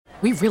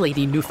We really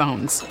need new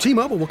phones.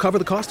 T-Mobile will cover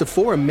the cost of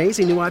 4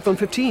 amazing new iPhone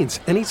 15s,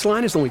 and each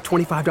line is only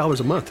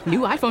 $25 a month. New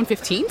iPhone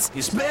 15s?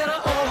 It's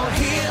better over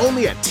here.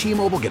 Only at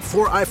T-Mobile, get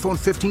 4 iPhone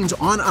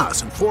 15s on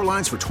us and 4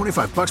 lines for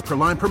 $25 per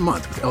line per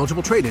month with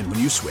eligible trade-in when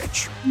you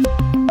switch.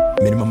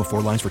 Minimum of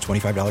 4 lines for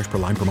 $25 per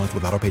line per month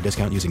with autopay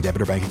discount using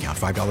debit or bank account.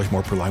 $5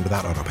 more per line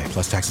without autopay,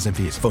 plus taxes and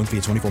fees. Phone fee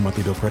at 24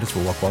 monthly bill credits for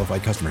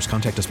well-qualified customers.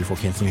 Contact us before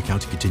canceling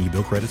account to continue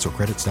bill credits or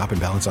credit stop and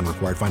balance on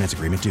required finance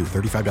agreement due.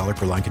 $35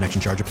 per line connection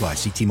charge applies.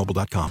 See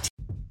T-Mobile.com.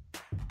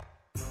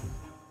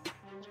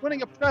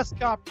 Winning a press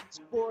conference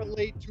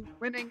correlate to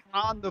winning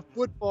on the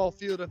football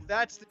field. If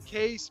that's the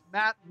case,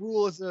 Matt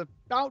Rule is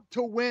about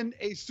to win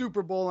a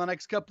Super Bowl in the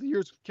next couple of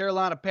years with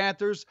Carolina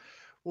Panthers.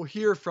 We'll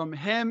hear from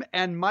him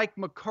and Mike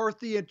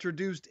McCarthy,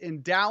 introduced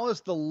in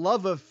Dallas. The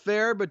love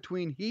affair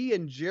between he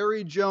and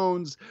Jerry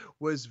Jones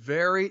was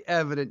very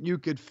evident. You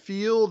could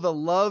feel the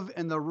love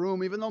in the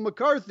room, even though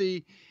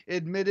McCarthy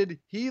admitted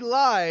he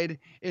lied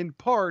in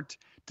part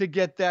to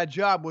get that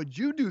job. Would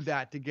you do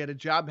that to get a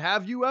job?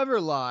 Have you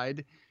ever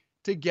lied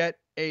to get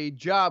a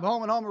job?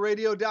 Home and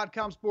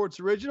HomeRadio.com Sports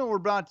Original. We're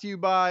brought to you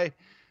by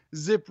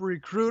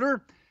ZipRecruiter.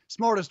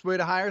 Smartest way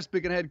to hire.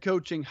 Speaking of head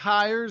coaching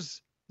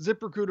hires,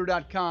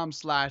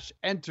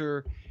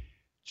 ZipRecruiter.com/enter.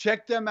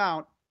 Check them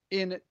out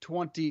in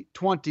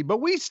 2020. But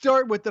we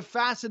start with the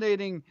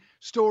fascinating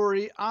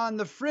story on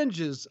the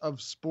fringes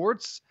of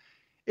sports.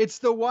 It's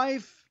the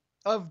wife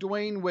of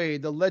Dwayne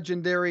Wade, the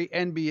legendary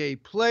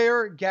NBA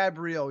player,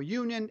 Gabrielle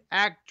Union,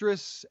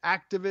 actress,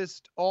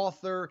 activist,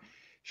 author.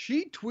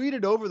 She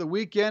tweeted over the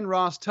weekend,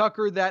 Ross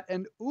Tucker, that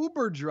an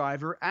Uber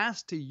driver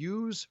asked to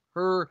use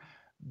her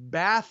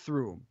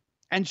bathroom.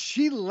 And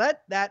she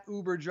let that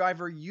Uber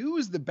driver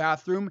use the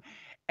bathroom.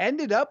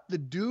 Ended up, the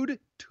dude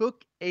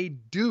took a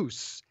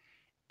deuce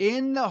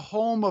in the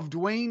home of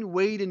Dwayne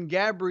Wade and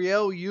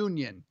Gabrielle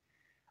Union.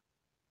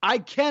 I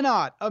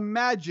cannot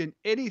imagine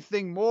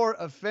anything more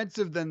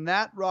offensive than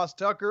that, Ross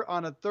Tucker,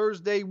 on a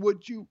Thursday.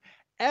 Would you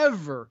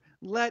ever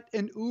let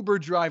an Uber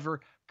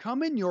driver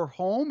come in your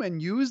home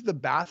and use the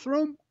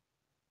bathroom?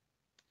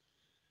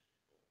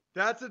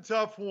 That's a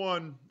tough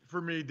one for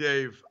me,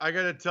 Dave. I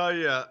got to tell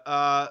you,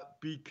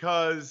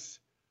 because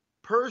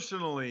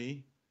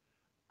personally,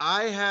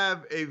 I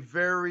have a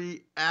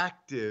very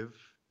active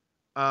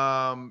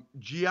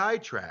GI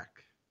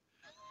tract.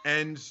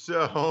 And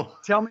so...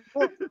 Tell me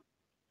more.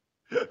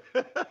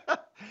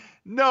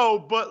 No,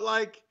 but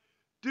like,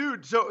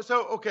 dude, so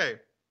okay.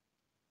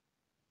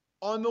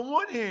 On the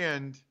one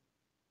hand,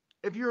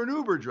 if you're an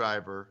Uber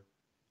driver,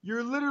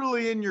 you're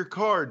literally in your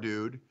car,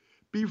 dude.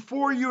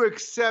 Before you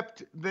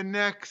accept the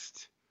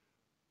next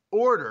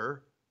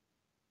order,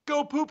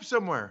 go poop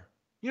somewhere.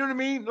 You know what I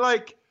mean?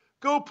 Like,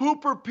 go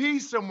poop or pee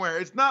somewhere.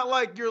 It's not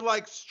like you're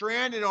like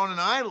stranded on an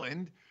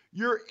island.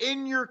 You're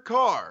in your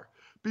car.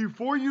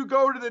 Before you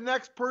go to the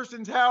next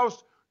person's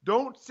house,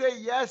 don't say,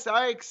 yes,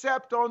 I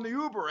accept on the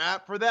Uber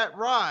app for that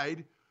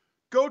ride.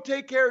 Go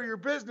take care of your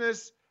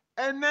business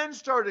and then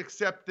start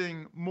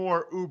accepting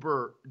more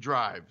Uber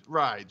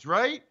rides,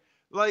 right?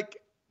 Like,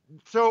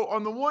 so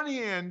on the one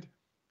hand,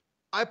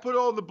 I put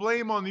all the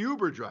blame on the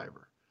Uber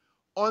driver.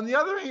 On the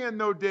other hand,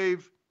 though,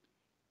 Dave,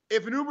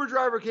 if an Uber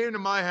driver came to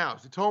my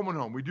house, it's Home and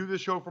Home. We do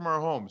this show from our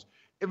homes.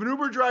 If an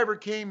Uber driver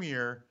came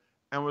here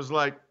and was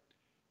like,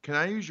 can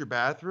I use your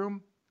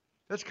bathroom?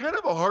 That's kind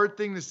of a hard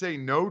thing to say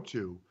no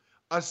to,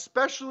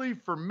 especially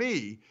for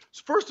me.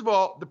 So first of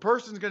all, the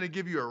person's going to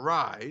give you a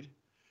ride.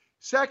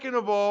 Second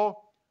of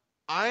all,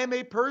 I am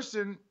a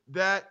person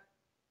that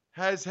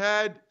has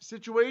had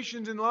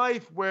situations in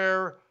life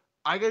where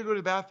I got to go to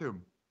the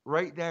bathroom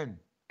right then.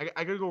 I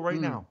got to go right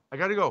now. I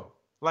got to go.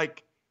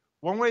 Like,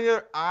 one way or the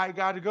other, I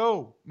got to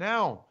go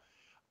now.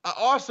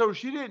 Also,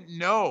 she didn't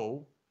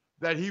know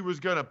that he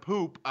was going to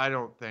poop, I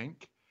don't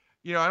think.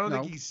 You know, I don't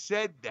think he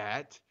said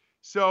that.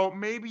 So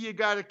maybe you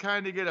got to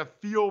kind of get a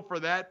feel for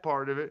that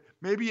part of it.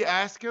 Maybe you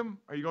ask him,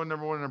 are you going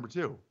number one or number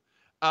two?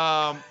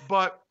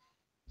 But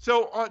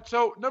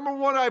so number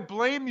one, I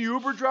blame the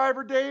Uber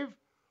driver, Dave,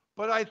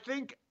 but I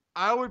think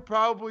I would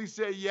probably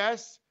say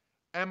yes.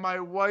 And my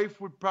wife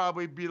would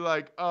probably be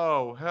like,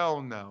 oh,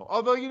 hell no.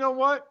 Although, you know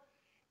what?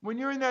 When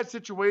you're in that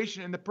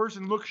situation and the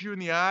person looks you in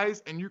the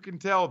eyes and you can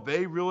tell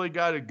they really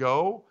got to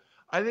go,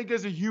 I think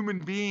as a human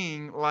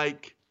being,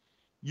 like,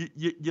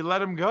 you let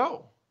them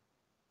go.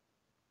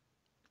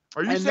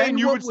 Are you saying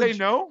you would say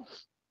no?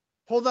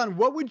 Hold on.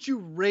 What would you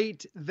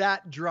rate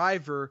that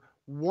driver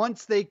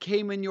once they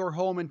came in your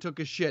home and took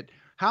a shit?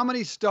 How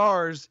many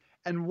stars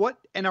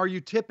and are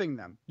you tipping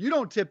them? You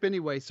don't tip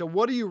anyway. So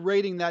what are you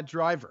rating that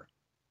driver?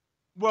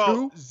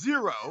 Well, 2?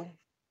 0.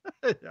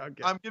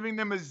 Okay. I'm giving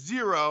them a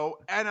 0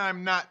 and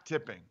I'm not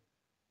tipping.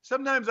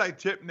 Sometimes I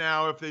tip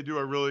now if they do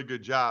a really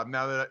good job.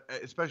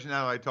 Especially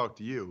now that I talk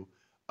to you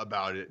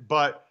about it,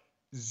 but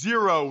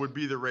 0 would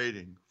be the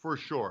rating for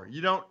sure.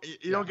 You don't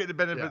get the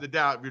benefit of the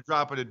doubt if you're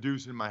dropping a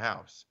deuce in my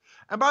house.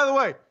 And by the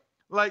way,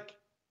 like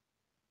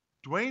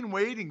Dwayne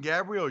Wade and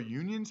Gabrielle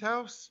Union's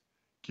house,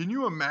 can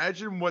you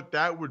imagine what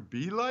that would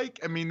be like?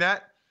 I mean,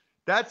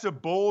 that's a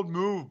bold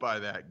move by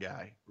that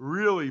guy.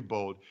 Really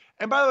bold.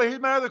 And by the way,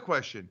 here's my other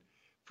question.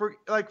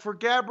 for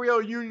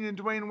Gabrielle Union and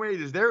Dwayne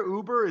Wade, is there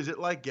Uber? Is it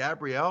like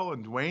Gabrielle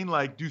and Dwayne?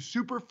 Like, do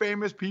super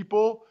famous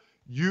people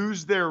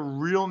use their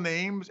real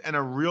names and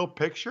a real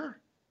picture?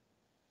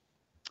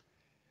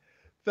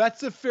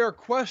 That's a fair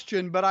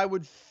question, but I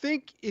would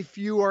think if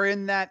you are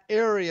in that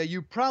area,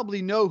 you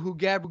probably know who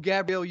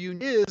Gabrielle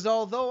Union is,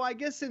 although I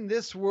guess in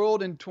this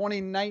world in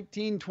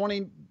 2019,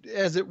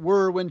 as it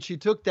were, when she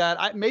took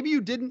that, maybe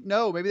you didn't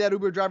know. Maybe that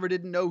Uber driver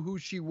didn't know who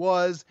she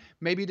was.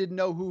 Maybe didn't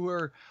know who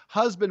her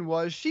husband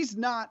was. She's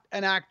not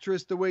an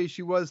actress the way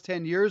she was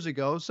 10 years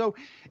ago, so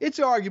it's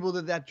arguable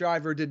that that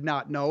driver did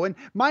not know. And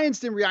my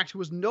instant reaction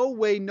was, no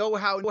way, no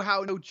how,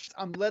 no,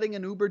 I'm letting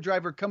an Uber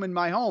driver come in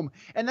my home.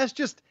 And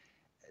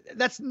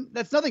that's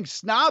nothing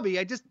snobby.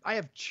 I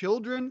have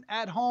children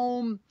at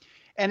home,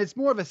 and it's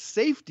more of a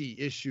safety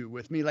issue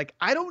with me. Like,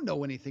 I don't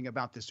know anything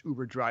about this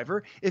Uber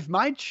driver. If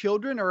my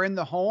children are in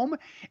the home,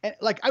 and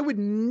like, I would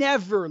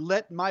never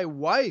let my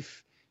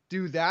wife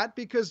do that,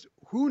 because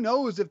who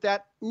knows if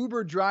that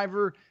Uber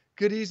driver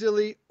could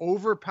easily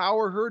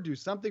overpower her, do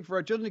something for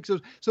our children.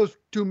 So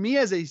to me,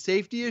 as a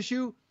safety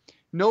issue,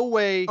 no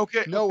way,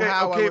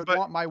 how I would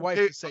want my wife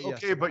to say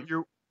yes. But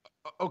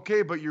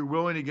you're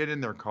willing to get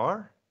in their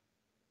car?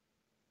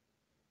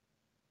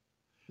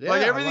 Yeah,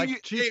 like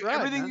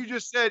everything you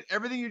just said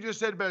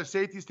about a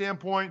safety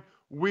standpoint,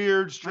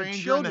 weird,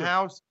 stranger in the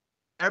house,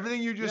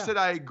 everything you just said,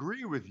 I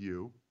agree with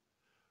you.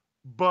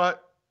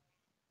 But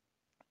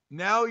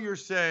now you're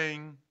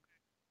saying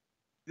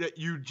that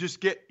you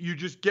just get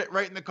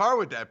right in the car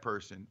with that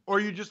person,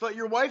 or you just let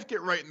your wife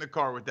get right in the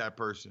car with that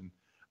person.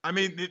 I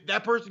mean,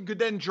 that person could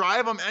then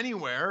drive them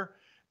anywhere.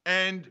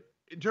 And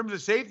in terms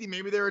of safety,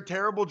 maybe they're a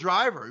terrible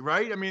driver,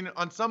 right? I mean,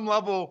 on some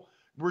level,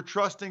 we're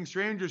trusting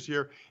strangers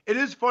here. It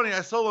is funny.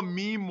 I saw a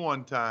meme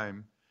one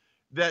time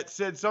that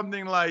said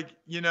something like,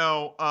 we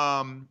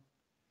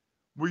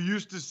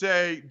used to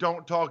say,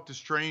 don't talk to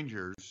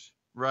strangers,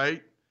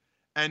 right?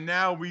 And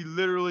now we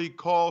literally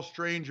call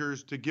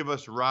strangers to give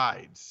us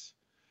rides.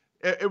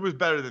 It was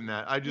better than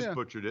that. I just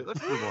butchered it.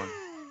 Let's move on.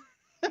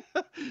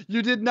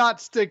 You did not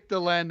stick the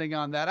landing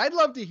on that. I'd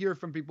love to hear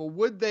from people.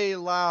 Would they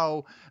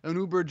allow an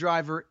Uber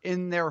driver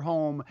in their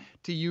home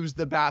to use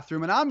the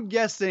bathroom? And I'm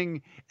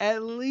guessing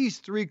at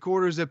least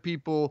 3/4 of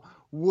people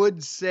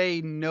would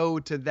say no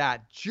to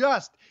that.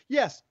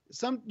 Yes,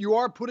 you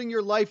are putting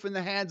your life in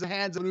the hands of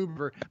an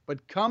Uber,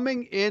 but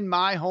coming in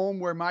my home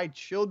where my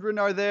children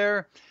are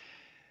there,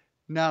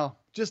 no,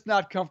 just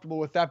not comfortable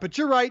with that. But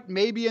you're right.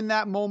 Maybe in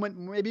that moment,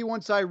 maybe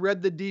once I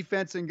read the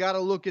defense and got a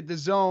look at the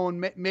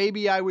zone,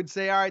 maybe I would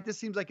say, all right, this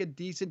seems like a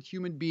decent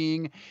human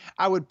being.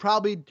 I would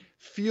probably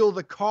feel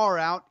the car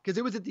out, because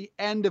it was at the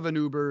end of an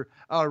Uber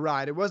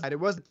ride. It wasn't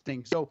a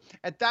thing. So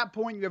at that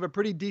point, you have a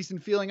pretty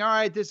decent feeling. All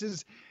right, this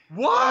is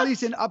at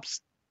least an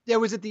ups. It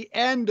was at the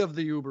end of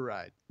the Uber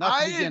ride, not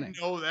the beginning. I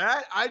didn't know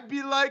that. I'd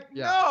be like,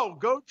 no,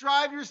 go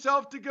drive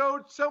yourself to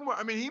go somewhere.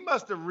 I mean, he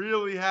must have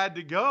really had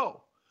to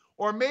go.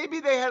 Or maybe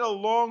they had a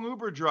long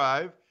Uber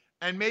drive,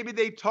 and maybe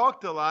they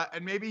talked a lot,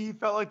 and maybe he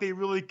felt like they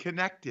really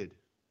connected.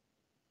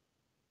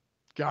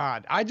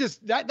 God,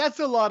 that's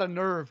a lot of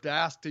nerve to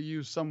ask to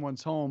use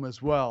someone's home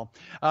as well.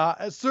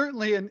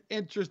 Certainly an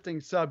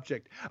interesting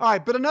subject. All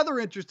right, but another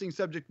interesting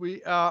subject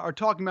we are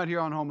talking about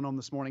here on Home and Home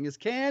this morning is,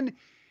 can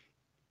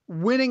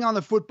winning on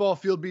the football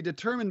field be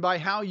determined by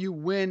how you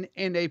win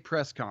in a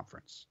press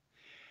conference?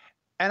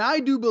 And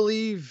I do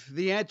believe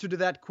the answer to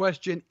that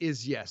question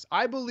is yes.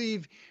 I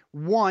believe,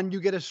 one,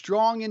 you get a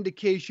strong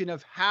indication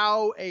of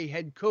how a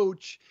head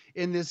coach,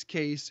 in this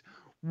case,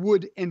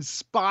 would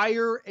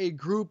inspire a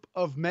group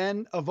of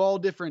men of all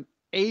different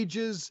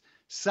ages,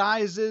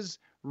 sizes,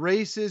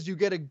 races. You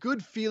get a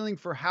good feeling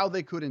for how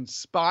they could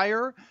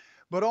inspire,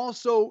 but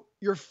also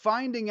you're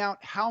finding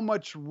out how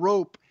much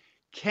rope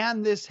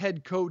can this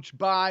head coach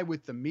buy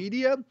with the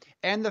media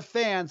and the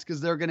fans,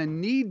 because they're going to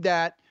need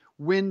that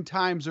when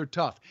times are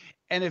tough.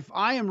 And if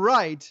I am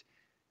right,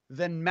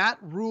 then Matt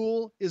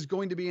Rhule is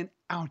going to be an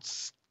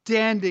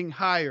outstanding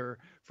hire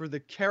for the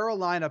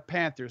Carolina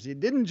Panthers. He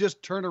didn't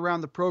just turn around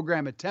the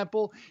program at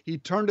Temple. He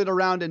turned it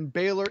around in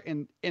Baylor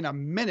in a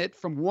minute,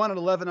 from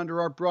 1-11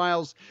 under Art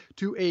Briles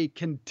to a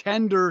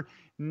contender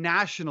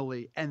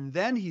nationally. And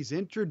then he's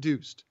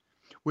introduced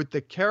with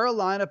the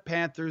Carolina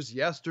Panthers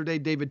yesterday.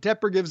 David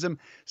Tepper gives him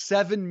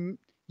 7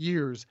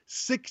 years,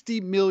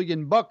 $60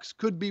 million,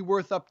 could be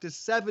worth up to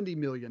 $70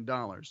 million.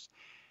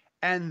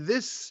 And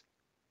this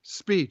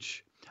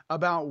speech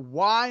about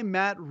why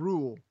Matt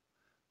Rhule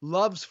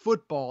loves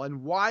football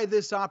and why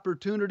this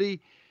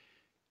opportunity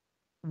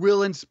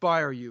will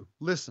inspire you.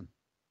 Listen.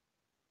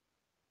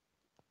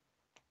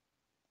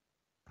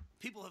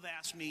 People have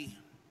asked me,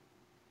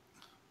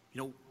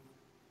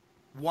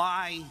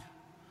 why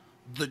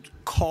the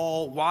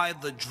call, why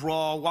the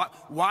draw,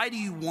 why do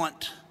you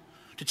want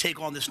to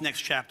take on this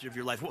next chapter of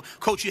your life? Well,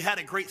 Coach, you had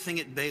a great thing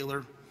at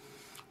Baylor.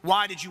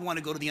 Why did you want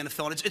to go to the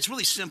NFL? And it's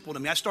really simple to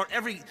me. I start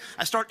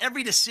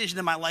every decision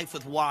in my life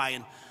with why.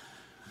 And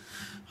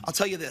I'll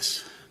tell you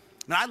this.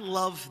 I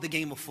love the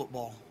game of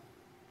football.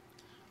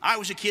 I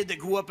was a kid that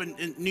grew up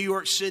in New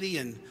York City,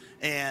 and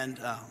and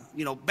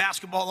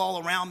basketball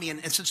all around me.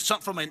 And since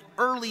from an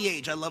early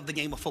age, I loved the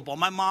game of football.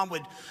 My mom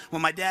would,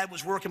 when my dad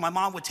was working, my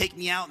mom would take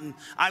me out, and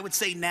I would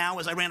say now,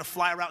 as I ran a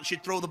fly route, and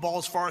she'd throw the ball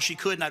as far as she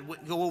could, and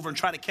I'd go over and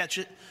try to catch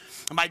it.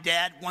 And my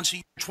dad, once a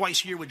year,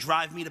 twice a year, would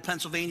drive me to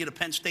Pennsylvania, to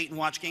Penn State, and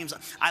watch games.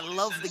 I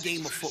love the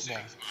game of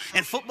football.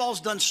 And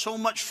football's done so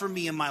much for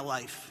me in my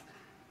life.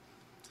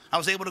 I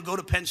was able to go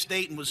to Penn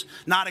State and was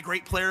not a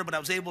great player, but I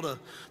was able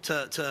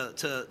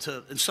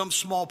to in some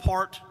small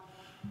part,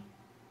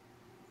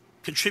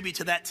 contribute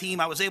to that team.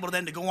 I was able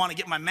then to go on and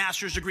get my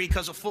master's degree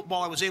because of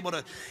football. I was able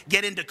to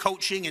get into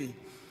coaching, and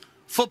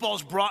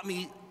football's brought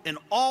me in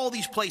all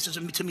these places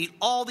and to meet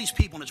all these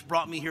people, and it's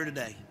brought me here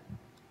today.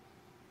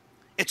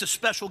 It's a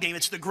special game.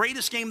 It's the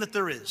greatest game that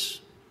there is.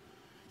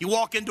 You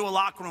walk into a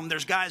locker room,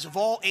 there's guys of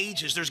all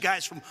ages, there's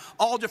guys from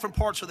all different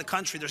parts of the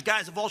country, there's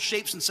guys of all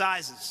shapes and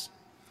sizes.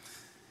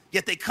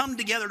 Yet they come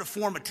together to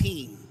form a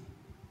team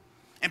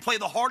and play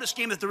the hardest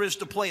game that there is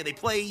to play. They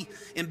play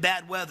in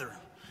bad weather.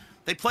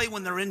 They play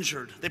when they're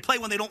injured. They play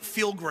when they don't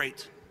feel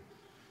great.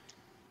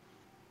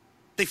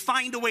 They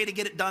find a way to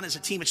get it done as a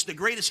team. It's the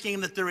greatest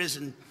game that there is.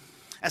 And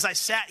as I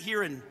sat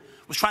here and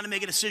was trying to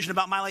make a decision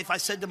about my life, I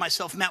said to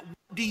myself, Matt,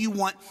 what do you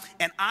want?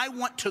 And I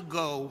want to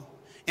go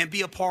and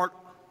be a part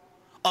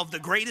of the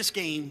greatest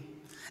game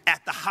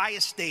at the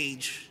highest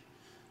stage.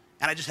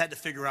 And I just had to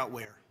figure out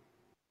where.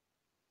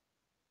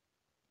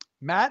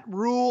 Matt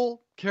Rhule,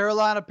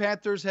 Carolina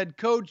Panthers head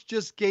coach,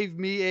 just gave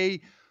me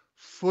a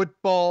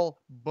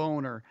football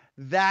boner.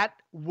 That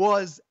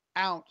was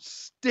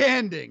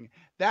outstanding.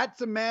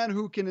 That's a man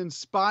who can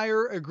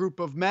inspire a group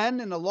of men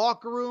in a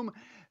locker room.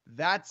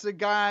 That's a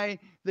guy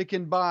that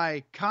can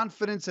buy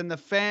confidence in the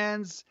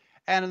fans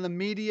and in the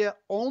media.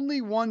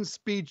 Only one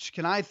speech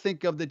can I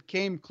think of that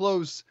came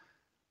close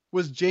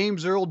was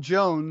James Earl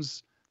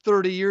Jones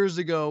 30 years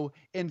ago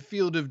in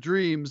Field of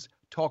Dreams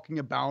talking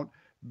about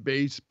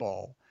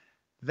baseball.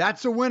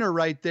 That's a winner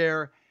right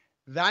there.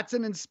 That's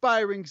an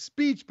inspiring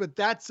speech, but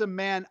that's a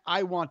man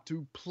I want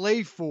to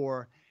play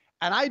for.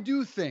 And I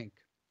do think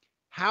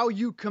how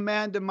you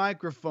command a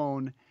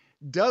microphone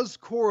does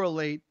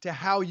correlate to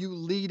how you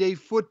lead a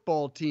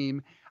football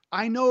team.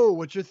 I know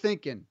what you're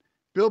thinking.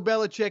 Bill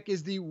Belichick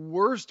is the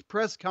worst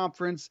press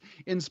conference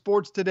in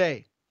sports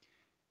today.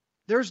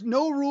 There's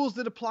no rules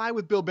that apply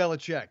with Bill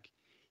Belichick.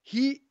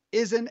 He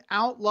is an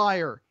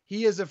outlier.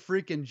 He is a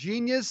freaking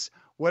genius.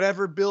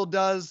 Whatever Bill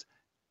does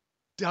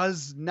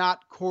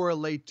not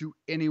correlate to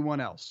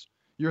anyone else.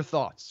 Your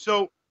thoughts?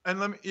 So,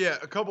 and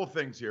a couple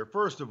things here.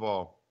 First of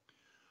all,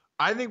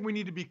 I think we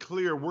need to be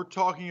clear. We're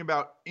talking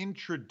about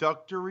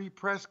introductory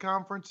press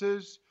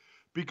conferences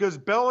because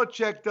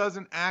Belichick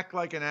doesn't act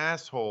like an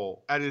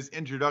asshole at his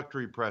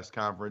introductory press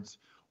conference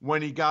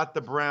when he got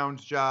the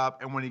Browns job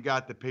and when he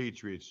got the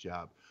Patriots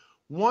job.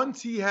 Once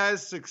he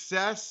has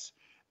success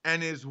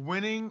and is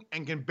winning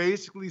and can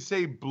basically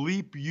say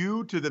bleep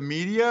you to the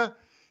media,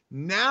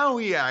 now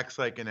he acts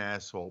like an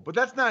asshole. But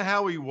that's not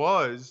how he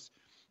was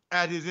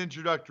at his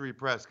introductory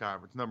press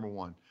conference, number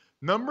one.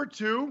 Number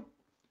two,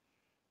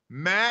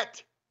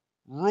 Matt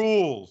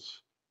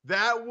rules.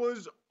 That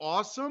was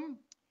awesome.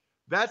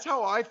 That's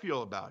how I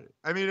feel about it.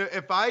 I mean,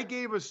 if I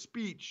gave a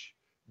speech,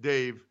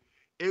 Dave,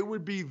 it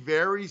would be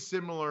very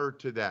similar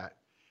to that.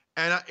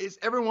 And it's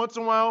every once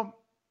in a while,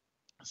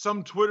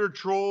 some Twitter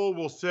troll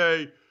will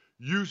say,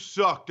 you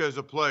sucked as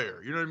a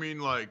player. You know what I mean?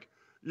 Like,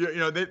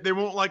 they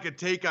won't like a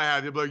take I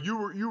had. They'll be like, you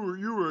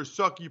were a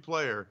sucky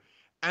player.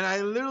 And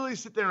I literally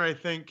sit there and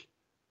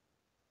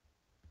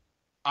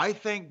I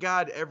thank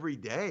God every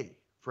day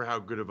for how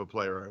good of a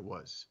player I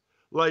was.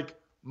 Like,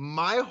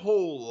 my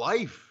whole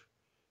life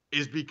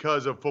is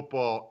because of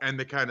football and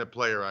the kind of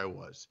player I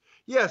was.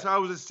 Yes, I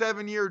was a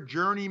 7-year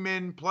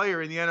journeyman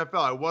player in the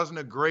NFL. I wasn't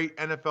a great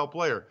NFL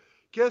player.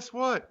 Guess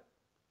what?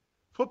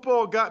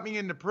 Football got me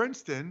into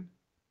Princeton.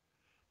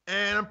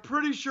 And I'm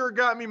pretty sure it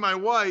got me my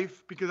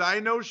wife because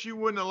I know she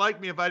wouldn't have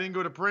liked me if I didn't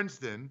go to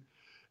Princeton.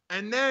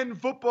 And then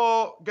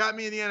football got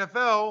me in the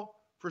NFL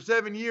for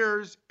 7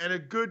 years and a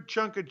good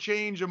chunk of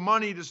change of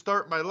money to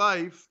start my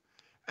life.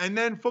 And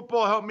then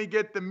football helped me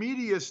get the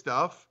media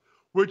stuff,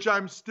 which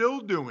I'm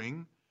still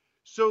doing.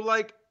 So,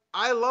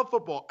 I love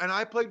football. And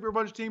I played for a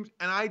bunch of teams.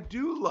 And I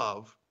do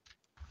love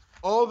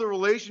all the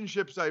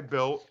relationships I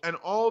built and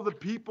all the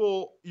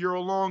people you're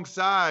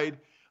alongside.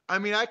 I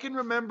mean, I can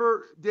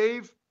remember,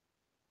 Dave,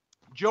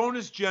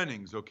 Jonas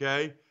Jennings,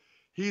 okay?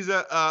 He's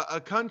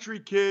a country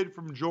kid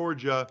from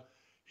Georgia.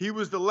 He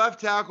was the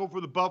left tackle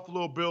for the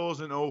Buffalo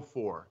Bills in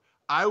 2004.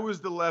 I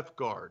was the left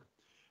guard.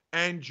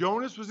 And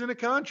Jonas was in a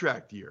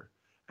contract year.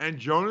 And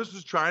Jonas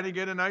was trying to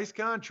get a nice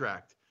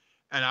contract.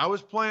 And I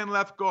was playing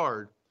left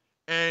guard.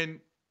 And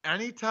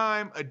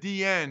anytime a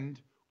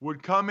D-end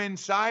would come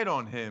inside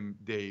on him,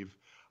 Dave,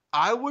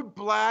 I would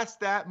blast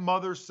that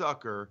mother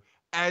sucker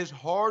as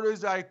hard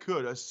as I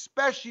could,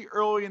 especially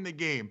early in the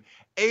game.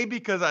 A,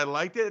 because I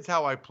liked it. It's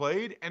how I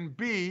played. And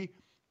B,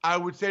 I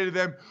would say to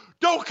them,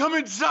 don't come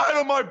inside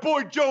on my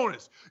boy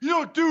Jonas. You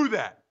don't do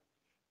that.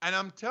 And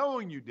I'm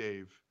telling you,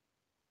 Dave,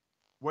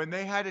 when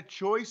they had a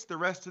choice the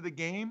rest of the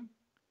game,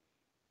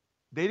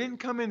 they didn't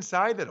come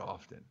inside that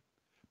often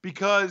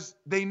because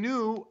they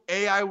knew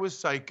A, I was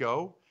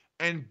psycho,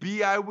 and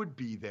B, I would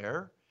be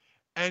there,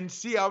 and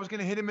C, I was going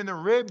to hit him in the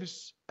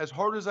ribs as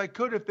hard as I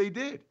could if they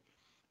did.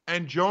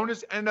 And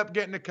Jonas ended up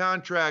getting a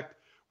contract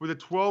with a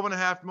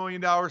 $12.5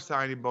 million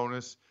signing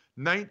bonus,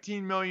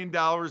 $19 million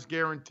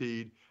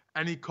guaranteed,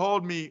 and he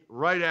called me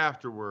right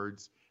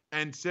afterwards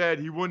and said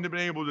he wouldn't have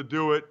been able to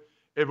do it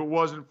if it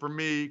wasn't for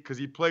me, because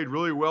he played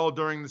really well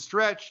down the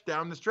stretch,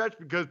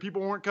 because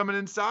people weren't coming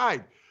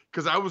inside,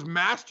 because I was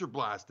master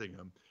blasting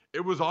him.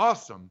 It was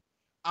awesome.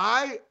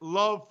 I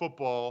love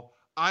football.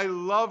 I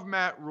love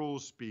Matt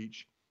Rhule's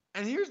speech.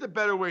 And here's the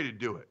better way to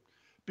do it.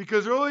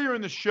 Because earlier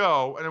in the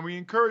show, and we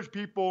encourage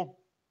people,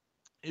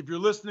 if you're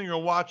listening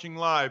or watching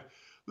live,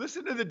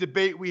 listen to the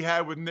debate we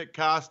had with Nick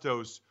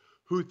Kostos,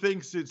 who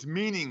thinks it's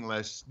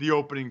meaningless, the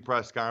opening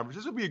press conference.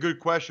 This will be a good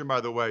question,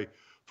 by the way,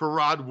 for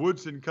Rod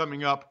Woodson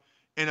coming up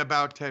in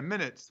about 10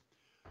 minutes.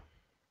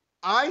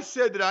 I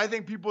said that I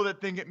think people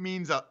that think it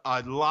means a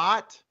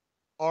lot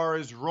are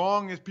as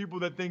wrong as people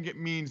that think it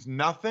means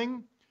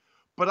nothing.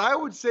 But I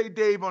would say,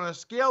 Dave, on a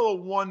scale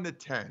of 1 to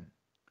 10,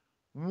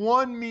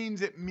 1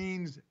 means it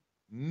means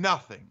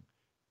nothing.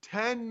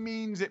 10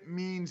 means it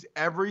means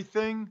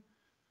everything.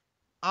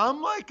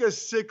 I'm like a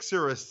 6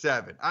 or a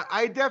 7.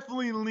 I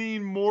definitely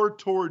lean more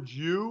towards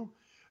you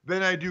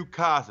than I do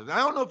Costas. I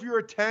don't know if you're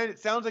a 10. It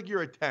sounds like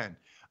you're a 10.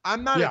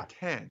 I'm not a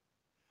 10.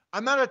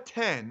 I'm not a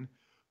 10,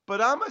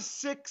 but I'm a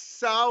 6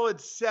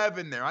 solid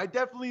 7 there. I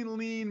definitely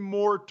lean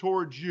more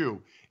towards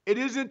you. It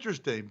is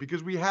interesting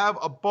because we have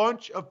a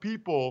bunch of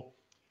people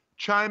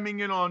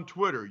chiming in on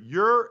Twitter.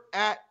 You're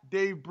at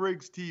Dave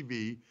Briggs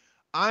TV.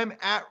 I'm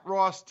at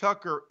Ross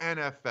Tucker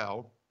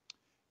NFL.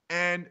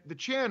 And the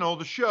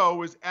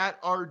show is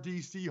at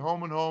RDC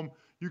Home and Home.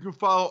 You can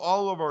follow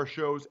all of our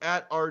shows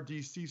at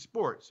RDC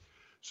Sports.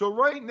 So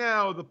right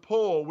now, the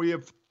poll, we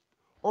have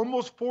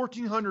almost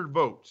 1,400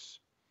 votes,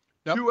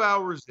 2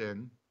 hours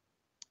in,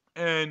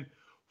 and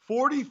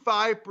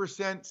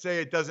 45%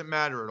 say it doesn't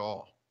matter at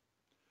all.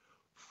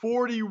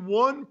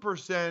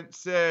 41%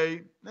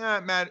 say,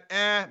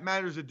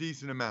 matters a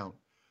decent amount.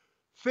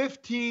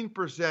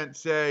 15%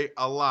 say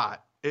a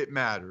lot, it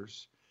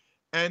matters.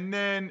 And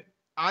then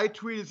I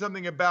tweeted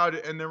something about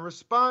it, and the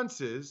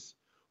response is,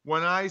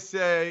 when I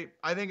say,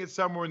 I think it's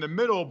somewhere in the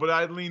middle, but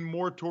I lean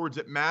more towards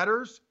it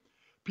matters,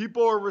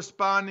 people are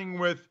responding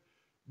with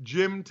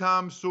Jim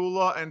Tom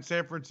Sula and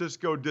San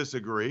Francisco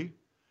disagree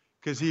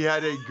because he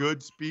had a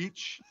good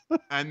speech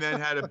and then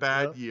had a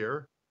bad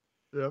year.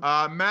 Yep.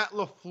 Matt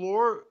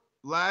LaFleur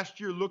last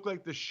year looked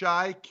like the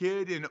shy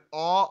kid in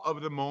awe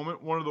of the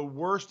moment. One of the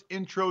worst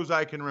intros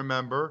I can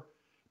remember.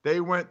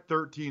 They went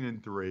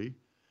 13-3.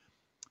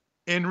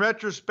 In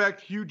retrospect,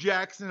 Hugh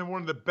Jackson had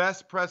one of the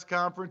best press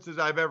conferences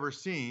I've ever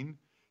seen.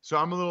 So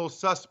I'm a little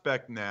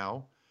suspect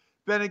now.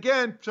 Then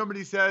again,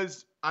 somebody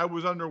says I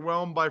was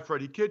underwhelmed by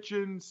Freddie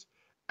Kitchens,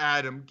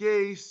 Adam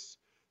Gase.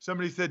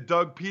 Somebody said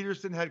Doug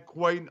Peterson had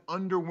quite an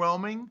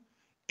underwhelming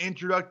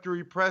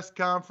introductory press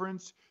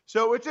conference.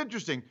 So it's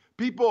interesting.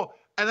 People,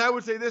 and I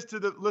would say this to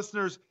the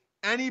listeners,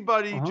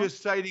 anybody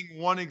just citing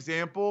one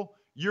example,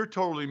 you're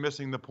totally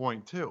missing the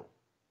point too.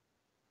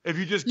 If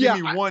you just give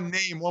me one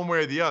name, one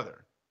way or the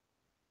other.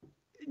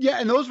 Yeah,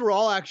 and those were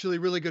all actually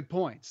really good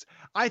points.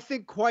 I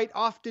think quite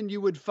often you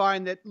would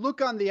find that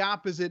look on the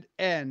opposite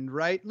end,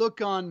 right?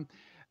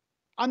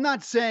 I'm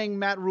not saying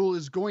Matt Rhule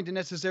is going to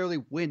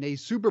necessarily win a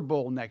Super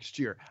Bowl next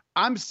year.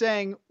 I'm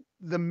saying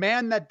the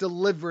man that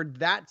delivered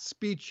that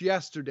speech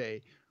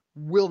yesterday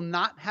will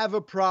not have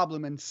a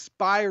problem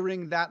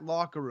inspiring that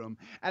locker room.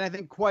 And I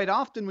think quite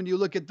often when you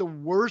look at the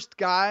worst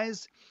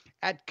guys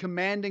at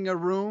commanding a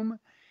room,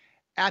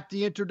 at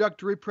the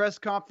introductory press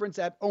conference,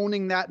 at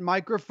owning that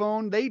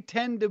microphone, they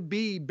tend to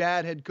be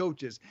bad head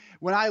coaches.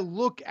 When I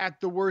look at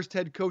the worst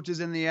head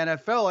coaches in the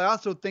NFL, I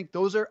also think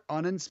those are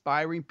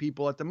uninspiring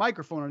people at the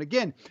microphone. And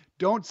again,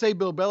 don't say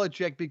Bill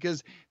Belichick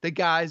because the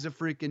guy's a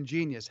freaking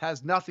genius.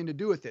 Has nothing to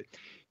do with it.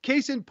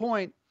 Case in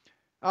point,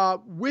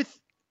 with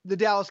the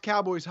Dallas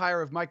Cowboys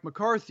hire of Mike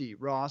McCarthy,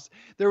 Ross,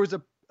 there was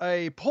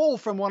a poll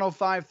from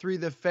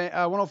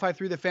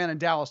 105.3 The Fan in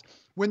Dallas.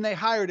 When they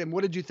hired him,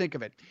 what did you think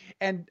of it?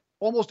 And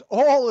almost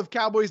all of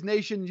Cowboys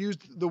Nation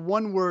used the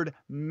one word,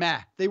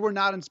 meh. They were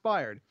not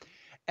inspired.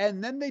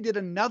 And then they did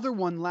another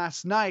one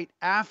last night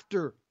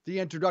after the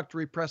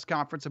introductory press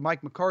conference of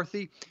Mike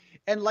McCarthy.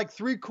 And like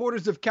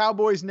 3/4 of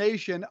Cowboys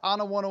Nation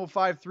on a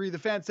 105.3 The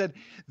Fan said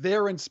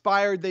they're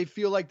inspired. They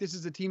feel like this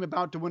is a team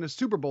about to win a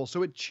Super Bowl.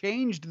 So it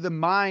changed the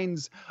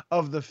minds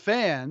of the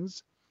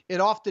fans.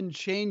 It often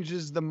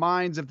changes the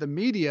minds of the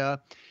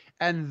media.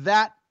 And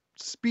that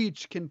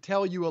speech can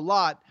tell you a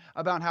lot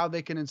about how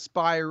they can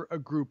inspire a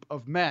group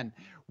of men.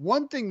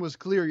 One thing was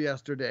clear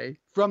yesterday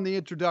from the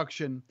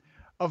introduction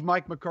of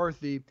Mike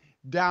McCarthy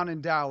down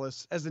in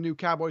Dallas as the new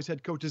Cowboys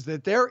head coach is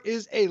that there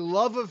is a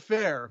love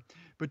affair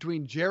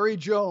between Jerry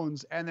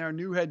Jones and their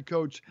new head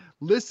coach.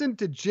 Listen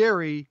to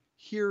Jerry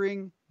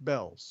hearing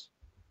bells.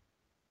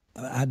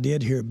 I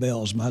did hear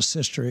bells. My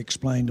sister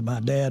explained to my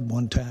dad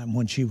one time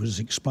when she was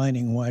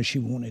explaining why she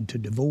wanted to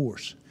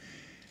divorce.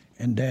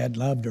 And Dad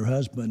loved her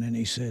husband, and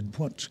he said,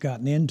 "What's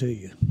gotten into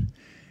you?"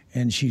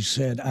 And she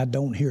said, "I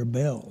don't hear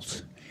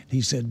bells." He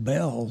said,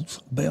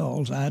 "Bells?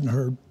 Bells? I hadn't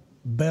heard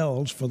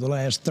bells for the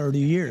last 30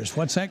 years.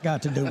 What's that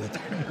got to do with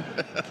it?"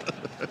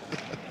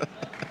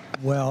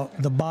 Well,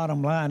 the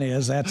bottom line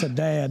is that's a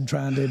dad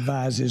trying to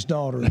advise his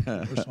daughter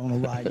on the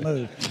right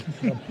move.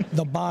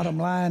 The bottom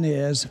line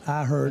is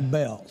I heard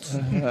bells.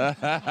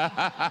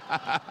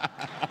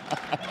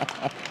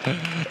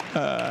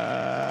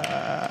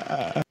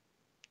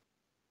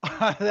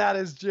 That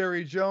is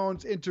Jerry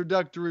Jones'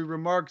 introductory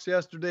remarks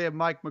yesterday of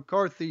Mike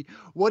McCarthy.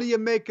 What do you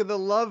make of the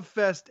love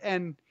fest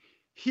and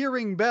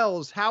hearing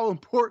bells? How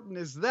important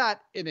is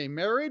that in a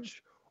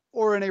marriage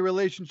or in a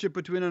relationship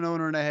between an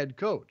owner and a head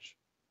coach?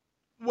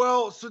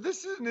 Well, so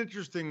this is an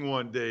interesting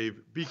one,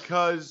 Dave,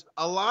 because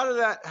a lot of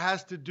that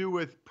has to do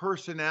with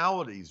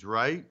personalities,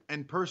 right?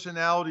 And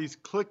personalities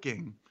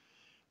clicking.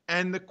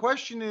 And the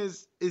question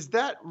is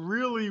that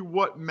really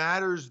what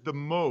matters the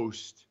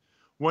most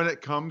when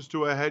it comes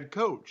to a head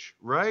coach,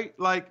 right?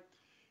 Like,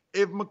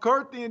 if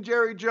McCarthy and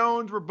Jerry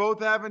Jones were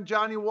both having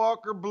Johnny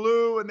Walker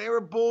Blue and they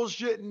were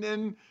bullshitting,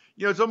 and,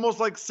 you know, it's almost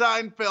like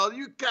Seinfeld,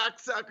 "You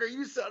cocksucker,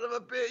 you son of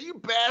a bitch, you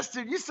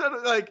bastard, you son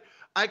of," like,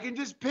 I can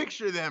just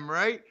picture them,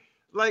 right?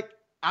 Like,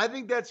 I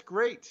think that's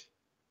great,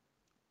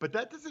 but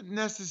that doesn't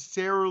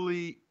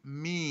necessarily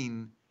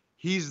mean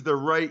he's the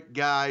right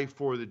guy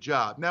for the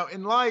job. Now,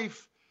 in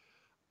life,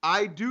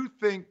 I do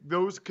think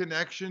those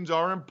connections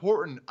are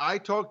important. I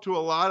talk to a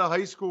lot of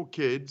high school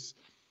kids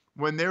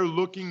when they're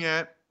looking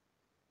at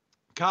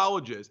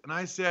colleges, and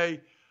I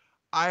say,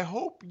 I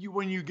hope you,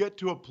 when you get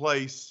to a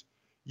place,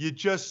 you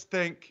just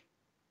think,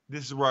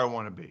 this is where I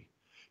want to be.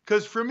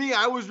 Because for me,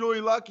 I was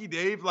really lucky,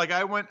 Dave. Like,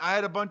 I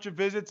had a bunch of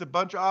visits, a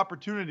bunch of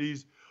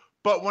opportunities.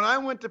 But when I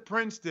went to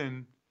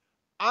Princeton,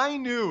 I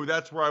knew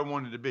that's where I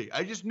wanted to be.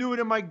 I just knew it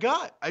in my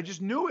gut. I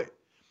just knew it.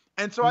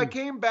 And so I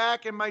came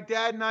back, and my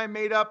dad and I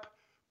made up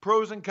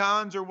pros and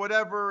cons or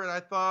whatever. And I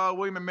thought,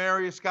 William and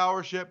Mary, a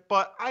scholarship.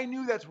 But I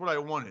knew that's what I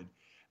wanted.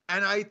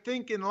 And I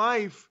think in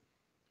life,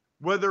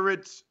 whether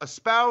it's a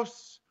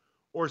spouse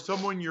or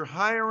someone you're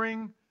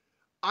hiring,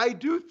 I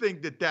do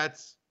think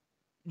that's,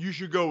 you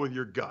should go with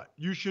your gut.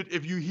 You should,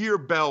 if you hear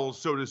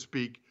bells, so to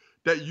speak,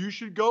 that you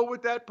should go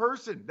with that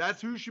person. That's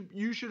who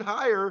you should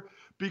hire,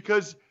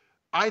 because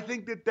I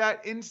think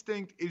that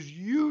instinct is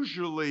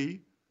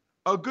usually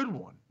a good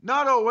one.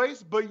 Not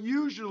always, but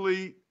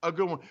usually a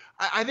good one.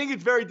 I think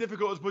it's very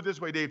difficult, let's put it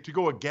this way, Dave, to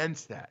go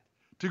against that,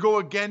 to go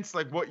against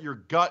like what your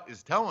gut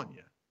is telling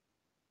you.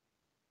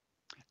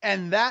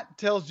 And that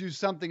tells you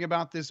something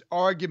about this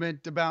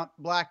argument about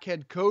black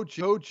head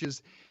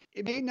coaches.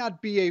 It may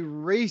not be a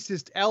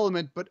racist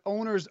element, but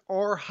owners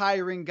are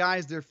hiring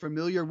guys they're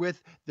familiar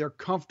with, they're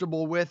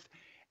comfortable with,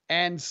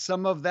 and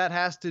some of that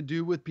has to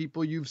do with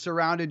people you've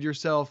surrounded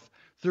yourself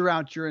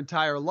throughout your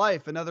entire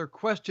life. Another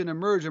question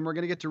emerged, and we're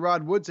going to get to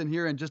Rod Woodson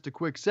here in just a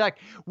quick sec.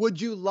 Would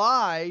you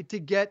lie to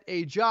get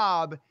a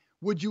job?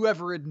 Would you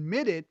ever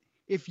admit it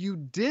if you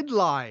did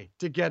lie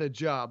to get a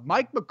job?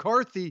 Mike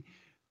McCarthy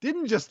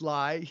didn't just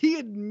lie, he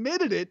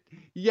admitted it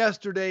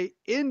yesterday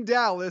in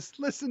Dallas.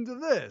 Listen to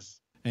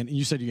this. And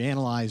you said you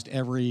analyzed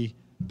every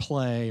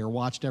play or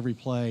watched every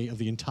play of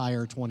the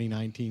entire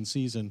 2019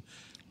 season.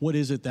 What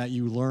is it that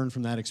you learned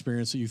from that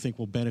experience that you think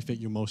will benefit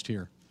you most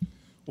here?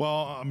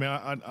 Well, I mean,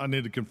 I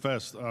need to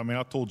confess. I mean,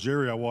 I told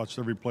Jerry I watched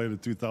every play of the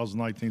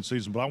 2019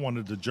 season, but I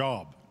wanted the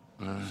job.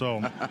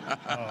 So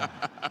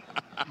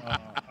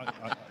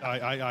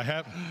I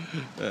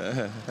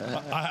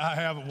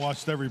haven't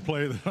watched every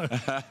play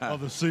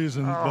of the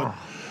season, but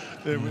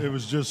it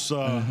was just,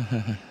 I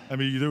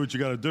mean, you do what you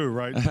got to do,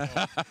 right?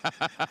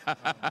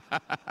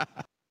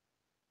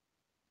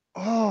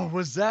 Oh,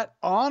 was that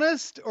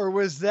honest, or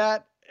was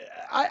that,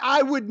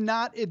 I would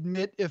not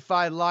admit if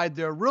I lied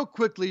there. Real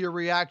quickly, your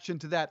reaction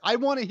to that. I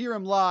want to hear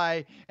him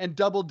lie and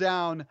double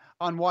down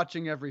on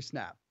watching every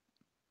snap.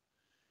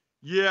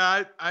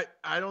 Yeah,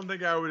 I don't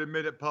think I would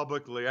admit it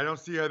publicly. I don't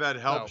see how that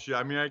helps you.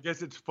 I mean, I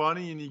guess it's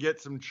funny and you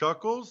get some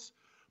chuckles,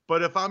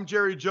 but if I'm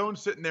Jerry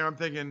Jones sitting there, I'm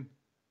thinking,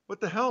 what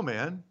the hell,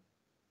 man?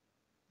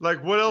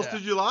 Like, what else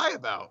did you lie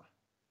about?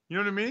 You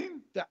know what I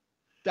mean?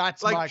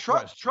 That's like my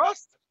question.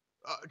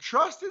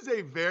 Trust is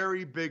a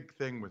very big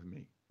thing with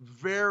me.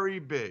 Very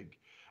big.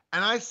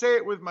 And I say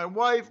it with my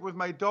wife, with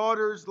my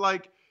daughters,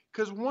 like,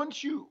 because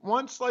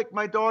once like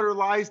my daughter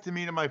lies to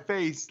me to my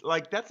face,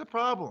 like, that's a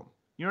problem.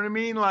 You know what I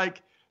mean?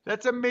 Like,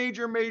 that's a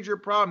major, major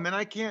problem. Then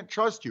I can't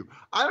trust you.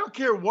 I don't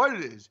care what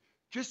it is.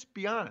 Just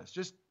be honest.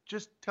 Just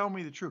tell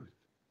me the truth.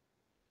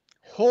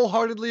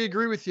 Wholeheartedly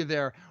agree with you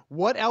there.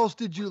 What else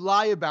did you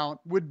lie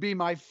about would be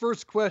my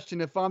first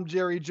question if I'm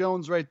Jerry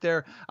Jones right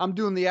there. I'm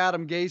doing the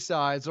Adam Gase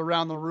eyes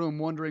around the room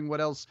wondering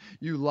what else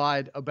you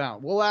lied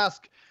about. We'll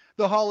ask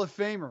the Hall of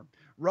Famer,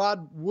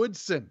 Rod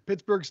Woodson.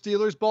 Pittsburgh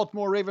Steelers,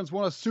 Baltimore Ravens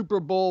won a Super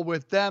Bowl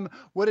with them.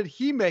 What did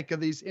he make of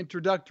these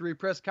introductory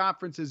press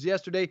conferences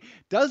yesterday?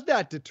 Does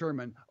that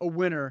determine a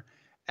winner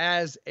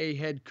as a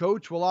head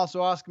coach. We'll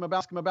also ask him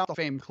about the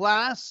Fame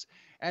class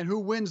and who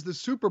wins the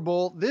Super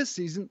Bowl this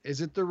season.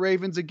 Is it the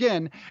Ravens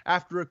again?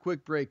 After a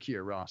quick break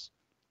here, Ross.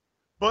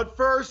 But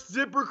first,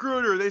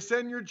 ZipRecruiter. They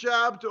send your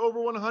job to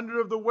over 100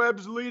 of the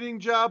web's leading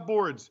job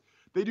boards.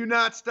 They do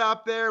not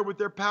stop there with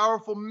their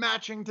powerful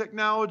matching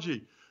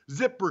technology.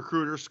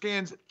 ZipRecruiter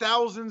scans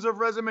thousands of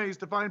resumes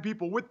to find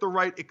people with the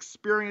right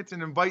experience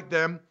and invite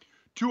them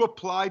to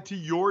apply to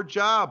your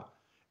job.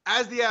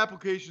 As the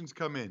applications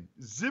come in,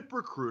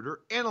 ZipRecruiter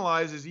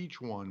analyzes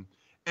each one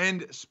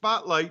and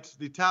spotlights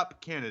the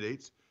top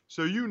candidates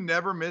so you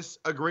never miss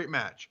a great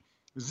match.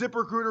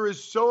 ZipRecruiter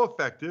is so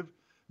effective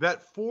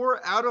that 4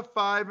 out of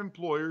 5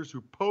 employers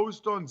who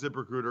post on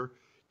ZipRecruiter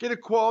get a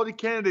quality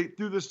candidate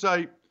through the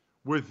site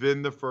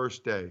within the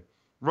first day.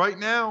 Right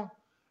now,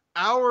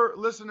 our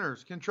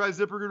listeners can try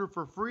ZipRecruiter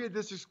for free at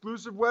this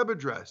exclusive web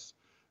address,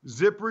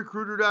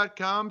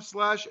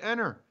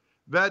 ZipRecruiter.com/enter.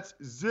 That's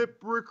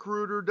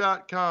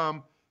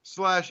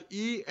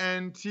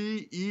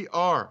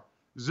ZipRecruiter.com/ENTER.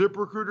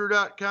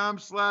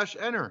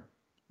 ZipRecruiter.com/enter.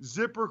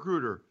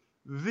 ZipRecruiter,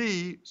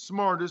 the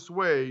smartest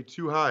way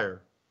to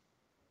hire.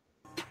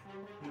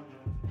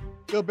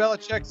 Bill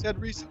Belichick said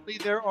recently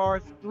there are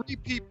 3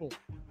 people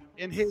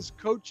in his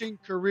coaching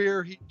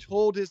career he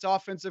told his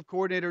offensive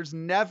coordinators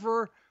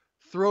never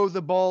throw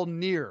the ball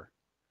near.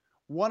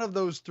 One of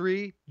those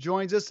 3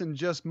 joins us in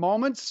just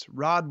moments.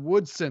 Rod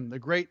Woodson, the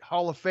great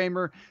Hall of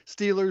Famer,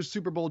 Steelers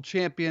Super Bowl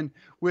champion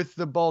with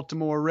the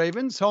Baltimore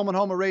Ravens.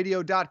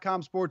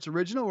 HomeandHomeRadio.com sports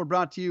original. We're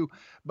brought to you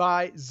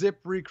by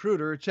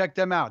ZipRecruiter. Check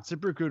them out,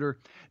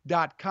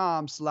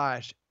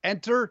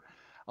 ZipRecruiter.com/enter.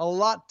 A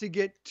lot to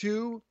get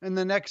to in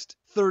the next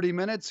 30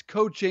 minutes.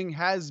 Coaching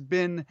has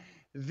been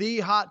the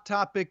hot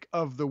topic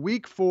of the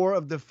week. 4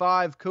 of the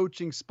 5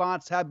 coaching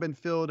spots have been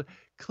filled.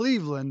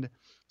 Cleveland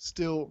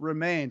still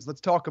remains.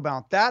 Let's talk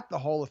about that. The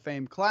Hall of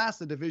Fame class,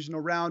 the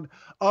divisional round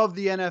of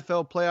the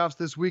NFL playoffs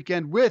this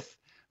weekend with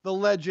the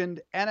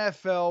legend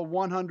NFL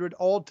 100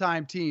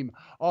 all-time team,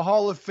 a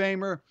Hall of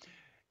Famer,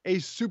 a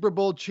Super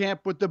Bowl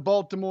champ with the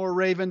Baltimore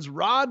Ravens,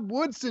 Rod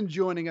Woodson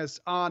joining us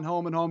on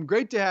Home and Home.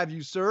 Great to have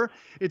you, sir.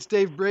 It's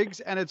Dave Briggs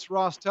and it's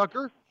Ross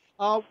Tucker.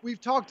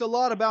 We've talked a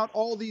lot about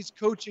all these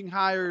coaching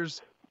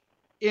hires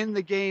in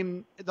the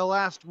game the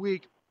last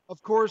week.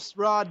 Of course,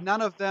 Rod,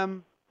 none of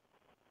them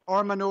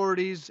are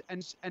minorities,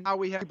 and now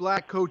we have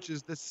black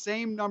coaches, the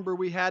same number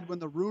we had when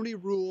the Rooney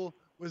Rule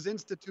was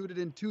instituted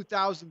in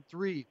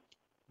 2003.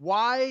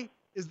 Why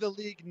is the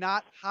league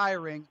not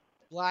hiring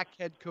black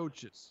head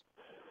coaches?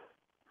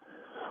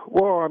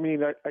 Well, I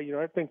mean,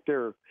 I think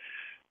there's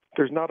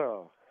not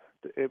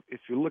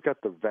if you look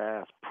at the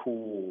vast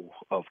pool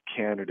of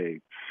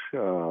candidates,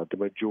 the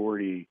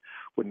majority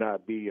would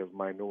not be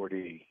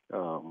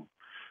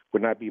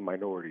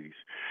minorities.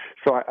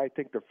 So I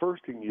think the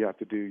first thing you have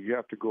to do, you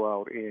have to go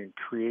out and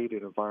create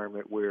an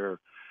environment where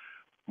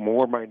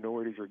more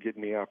minorities are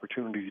getting the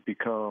opportunity to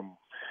become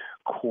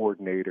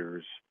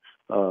coordinators,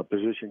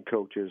 position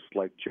coaches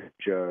like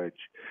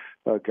Judge,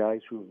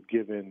 guys who've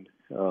given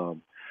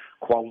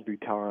quality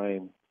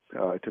time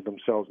to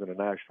themselves in the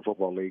National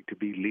Football League to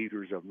be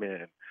leaders of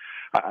men.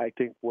 I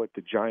think what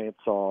the Giants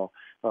saw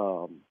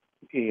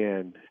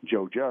in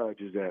Joe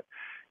Judge is that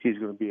he's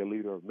going to be a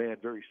leader of men,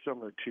 very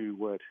similar to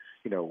what,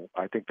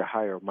 I think the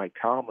hire of Mike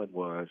Tomlin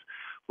was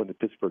when the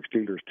Pittsburgh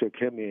Steelers took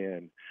him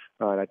in.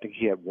 And I think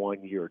he had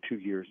 1 year or 2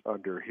 years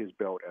under his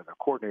belt as a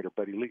coordinator,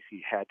 but at least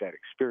he had that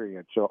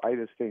experience. So I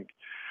just think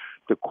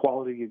the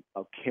quality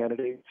of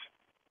candidates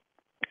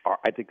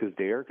is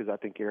there, because I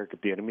think Eric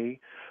Bieniemy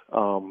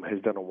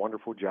has done a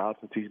wonderful job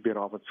since he's been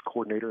offensive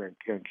coordinator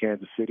in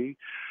Kansas City.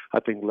 I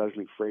think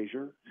Leslie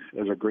Frazier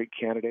is a great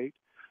candidate.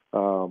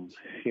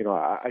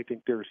 I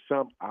think there's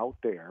some out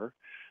there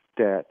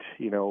that,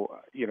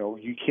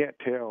 you can't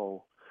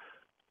tell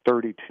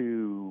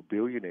 32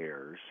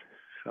 billionaires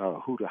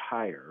who to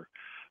hire.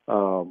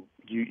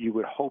 You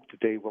would hope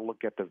that they will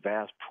look at the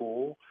vast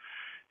pool,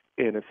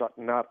 and it's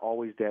not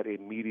always that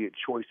immediate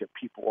choice that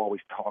people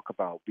always talk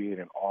about, being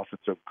an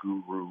offensive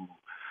guru.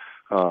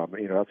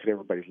 That's what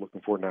everybody's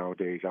looking for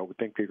nowadays. I would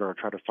think they're going to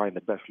try to find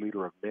the best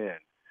leader of men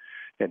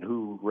and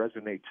who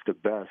resonates the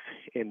best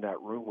in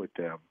that room with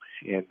them,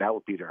 and that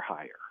would be their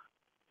hire.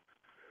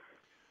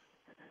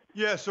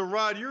 Yeah, so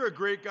Rod, you're a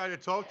great guy to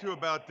talk to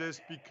about this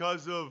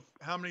because of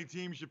how many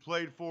teams you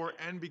played for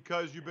and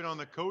because you've been on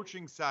the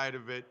coaching side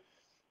of it.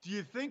 Do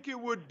you think it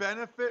would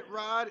benefit,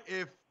 Rod,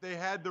 if they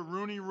had the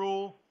Rooney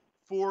Rule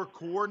for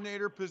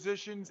coordinator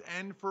positions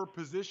and for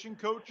position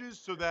coaches,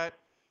 so that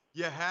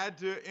you had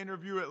to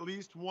interview at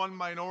least one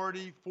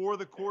minority for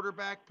the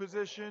quarterback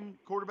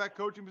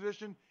coaching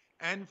position,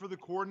 and for the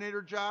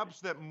coordinator jobs,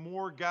 so that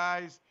more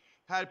guys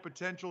had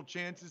potential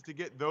chances to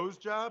get those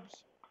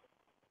jobs?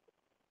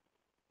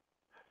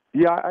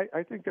 Yeah,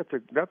 I think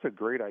that's a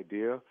great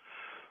idea,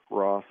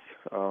 Ross.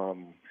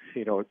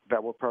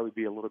 That will probably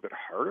be a little bit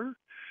harder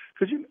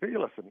because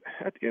listen.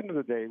 At the end of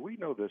the day, we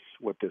know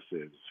what this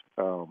is.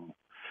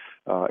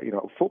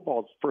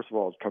 Football, first of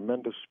all, is a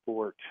tremendous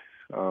sport.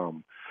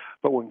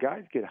 But when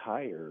guys get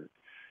hired,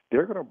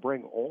 they're going to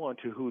bring on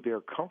to who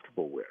they're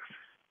comfortable with,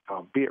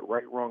 be it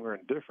right, wrong, or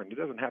indifferent. It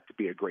doesn't have to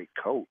be a great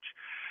coach.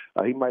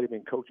 He might have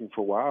been coaching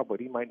for a while, but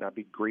he might not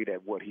be great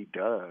at what he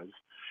does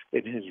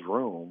in his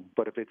room.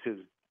 But if it's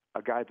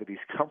a guy that he's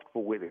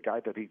comfortable with, a guy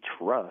that he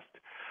trusts,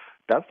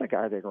 that's the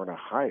guy they're going to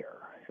hire.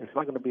 It's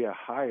not going to be a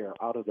hire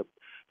out of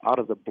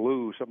the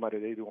blue, somebody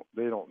they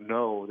don't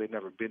know, they've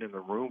never been in the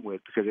room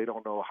with, because they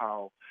don't know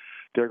how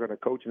they're going to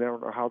coach, and they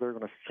don't know how they're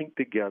going to sync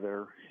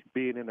together,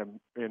 being in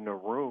a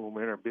room,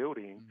 in a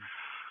building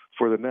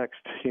for the next,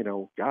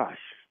 the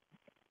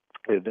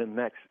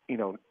next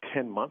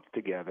 10 months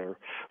together,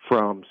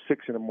 from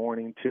 6 in the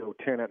morning till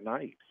 10 at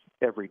night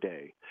every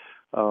day.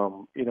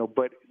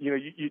 But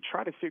you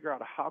try to figure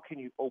out how can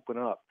you open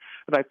up,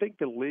 and I think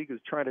the league is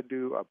trying to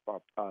do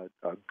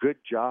a good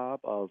job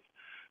of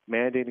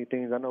mandating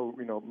things. I know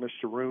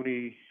Mr.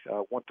 Rooney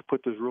want to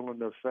put this rule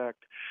into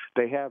effect.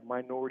 They have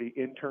minority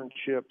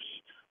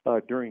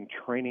internships during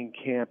training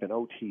camp and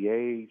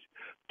OTAs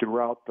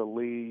throughout the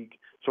league.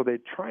 So they're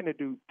trying to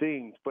do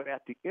things, but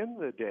at the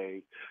end of the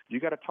day, you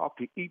got to talk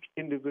to each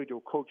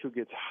individual coach who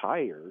gets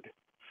hired,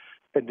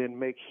 and then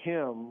make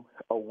him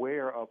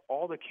aware of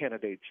all the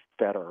candidates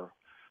that are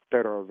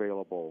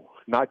available,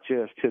 not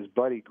just his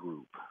buddy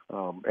group.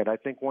 And I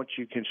think once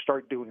you can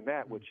start doing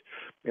that, which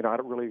I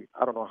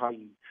don't know how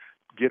you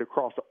get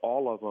across to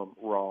all of them,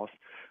 Ross.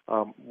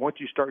 Once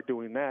you start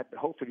doing that,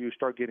 hopefully you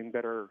start getting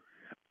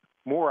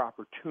more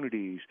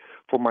opportunities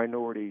for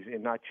minorities,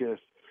 and not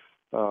just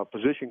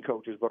position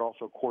coaches, but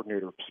also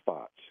coordinator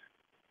spots.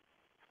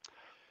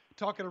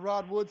 Talking to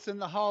Rod Woodson,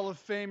 the Hall of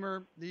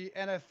Famer, the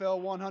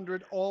NFL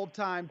 100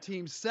 all-time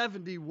team,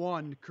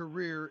 71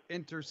 career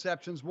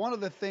interceptions. One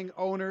of the things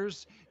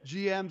owners,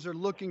 GMs are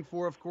looking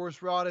for, of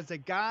course, Rod, is a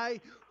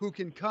guy who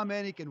can come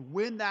in, he can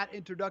win that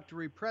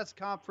introductory press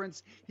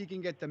conference, he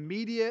can get the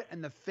media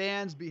and the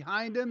fans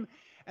behind him,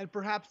 and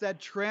perhaps that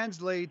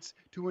translates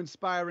to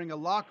inspiring a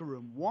locker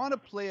room. Want to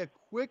play a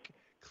quick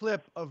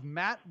clip of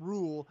Matt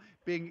Rhule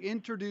being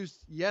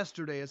introduced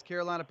yesterday as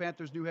Carolina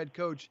Panthers' new head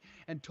coach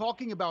and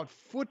talking about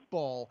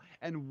football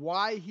and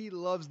why he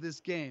loves this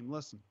game.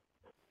 Listen.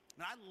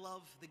 And I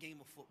love the game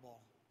of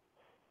football.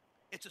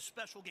 It's a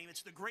special game.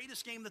 It's the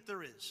greatest game that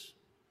there is.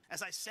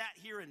 As I sat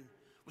here and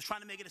was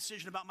trying to make a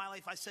decision about my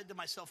life, I said to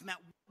myself, Matt,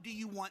 what do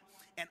you want?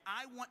 And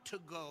I want to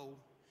go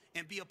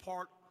and be a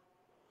part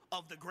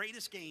of the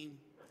greatest game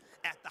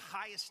at the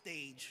highest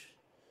stage,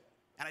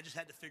 and I just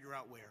had to figure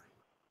out where.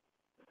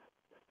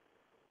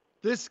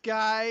 This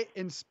guy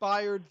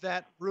inspired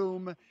that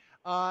room.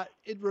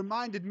 It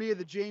reminded me of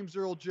the James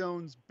Earl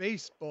Jones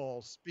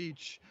baseball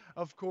speech,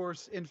 of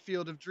course, in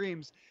Field of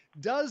Dreams.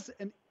 Does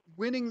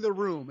winning the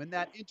room and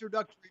that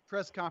introductory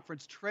press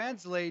conference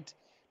translate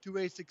to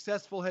a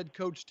successful head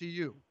coach to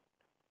you?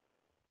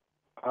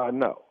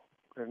 No.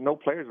 No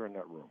players are in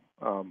that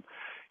room.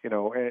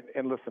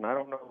 And listen, I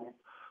don't know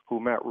who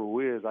Matt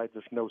Rhule is. I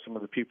just know some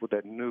of the people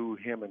that knew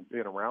him and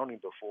been around him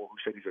before, who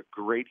said he's a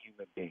great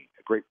human being,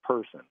 a great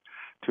person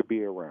to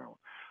be around.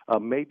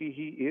 Maybe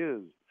he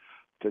is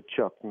the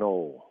Chuck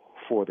Noll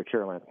for the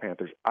Carolina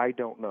Panthers. I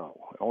don't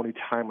know. Only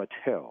time will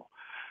tell.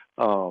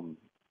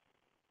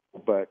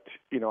 But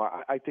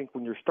I think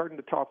when you're starting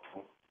to talk,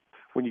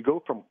 when you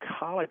go from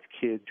college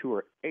kids who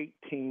are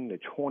 18 to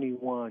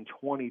 21,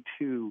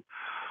 22,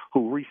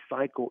 who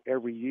recycle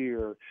every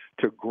year,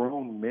 to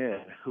grown men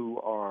who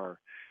are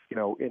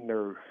in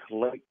their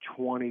late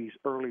 20s,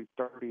 early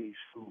 30s,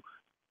 who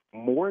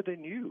more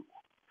than you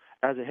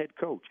as a head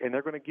coach, and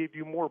they're going to give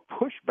you more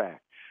pushback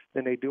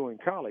than they do in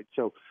college.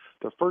 So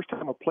the first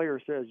time a player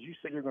says, you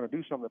say you're going to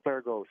do something, the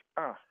player goes,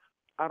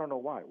 I don't know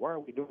why. Why are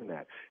we doing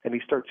that? And he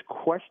starts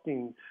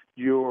questioning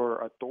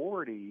your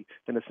authority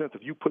in the sense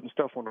of you putting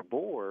stuff on the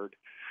board.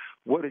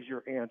 What is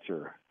your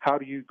answer? How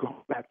do you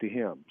go back to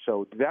him?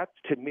 So that,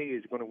 to me,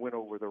 is going to win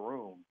over the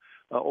room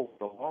over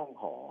the long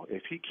haul.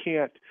 If he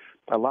can't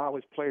allow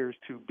his players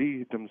to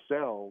be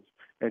themselves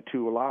and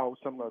to allow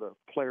some of the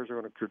players who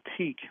are going to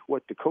critique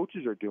what the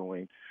coaches are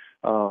doing,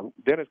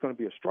 then it's going to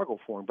be a struggle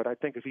for him. But I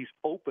think if he's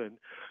open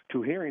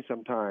to hearing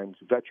sometimes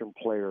veteran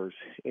players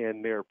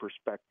and their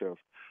perspective,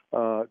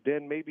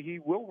 then maybe he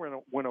will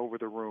win over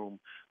the room.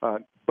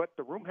 But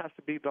the room has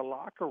to be the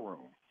locker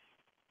room.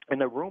 And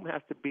the room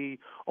has to be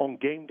on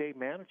game day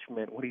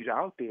management when he's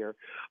out there.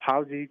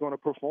 How's he going to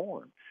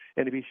perform?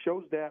 And if he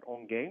shows that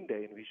on game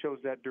day, and if he shows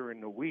that during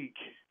the week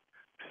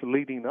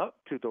leading up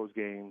to those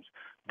games,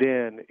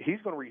 then he's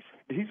going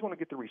to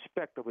get the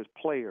respect of his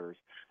players.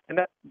 And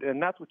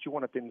that's what you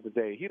want at the end of the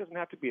day. He doesn't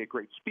have to be a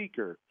great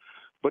speaker,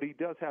 but he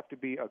does have to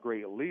be a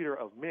great leader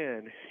of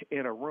men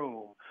in a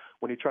room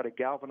when he try to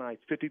galvanize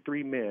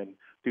 53 men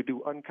to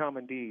do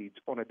uncommon deeds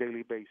on a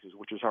daily basis,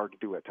 which is hard to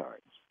do at times.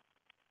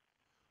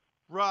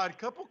 Rod,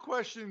 couple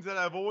questions that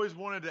I've always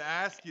wanted to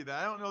ask you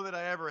that I don't know that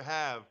I ever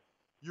have.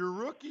 Your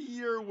rookie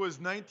year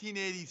was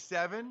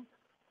 1987.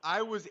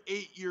 I was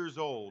 8 years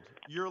old.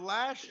 Your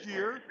last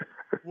year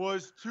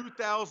was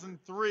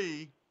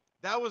 2003.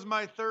 That was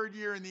my third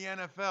year in the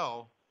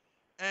NFL.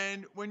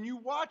 And when you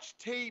watch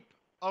tape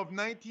of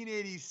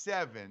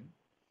 1987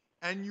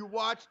 and you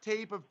watch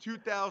tape of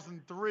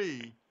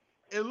 2003,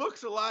 it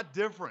looks a lot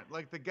different.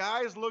 Like the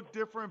guys look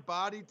different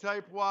body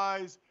type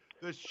wise.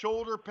 The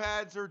shoulder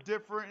pads are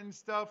different and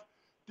stuff.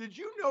 Did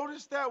you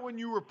notice that when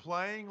you were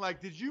playing?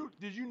 Like, did you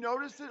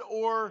notice it,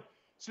 or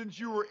since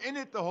you were in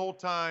it the whole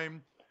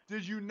time,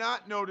 did you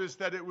not notice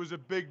that it was a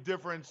big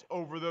difference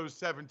over those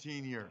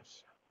 17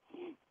 years?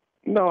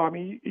 No, I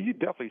mean you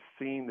definitely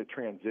seen the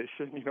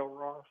transition,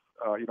 Ross.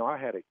 I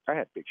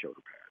had big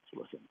shoulder pads.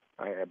 Listen,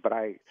 I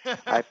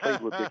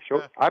played with big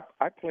shoulder.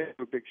 I played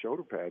with big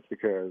shoulder pads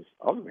because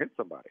I was gonna hit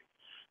somebody,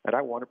 and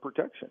I wanted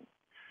protection.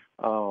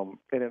 And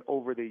then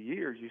over the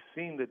years, you've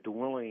seen the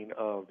dwindling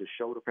of the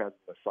shoulder pads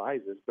and the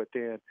sizes. But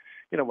then,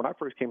 when I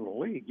first came in the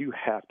league, you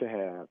have to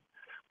have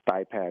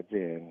thigh pads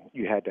in.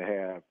 You had to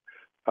have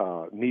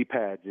knee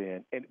pads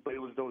in. But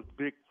it was those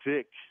big,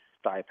 thick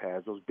thigh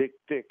pads, those big,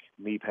 thick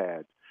knee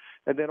pads.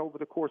 And then over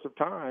the course of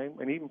time,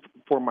 and even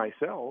for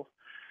myself,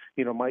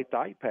 my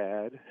thigh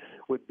pad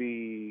would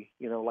be,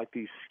 like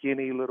these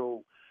skinny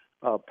little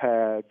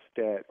pads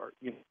that are,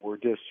 were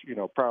just,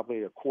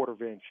 probably a quarter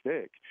of an inch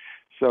thick.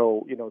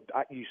 So,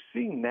 you've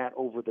seen that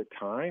over the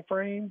time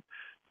frame,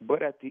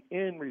 but at the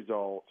end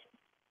result,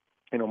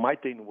 my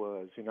thing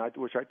was,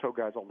 which I told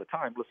guys all the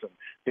time, listen,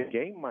 the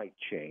game might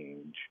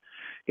change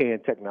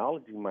and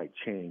technology might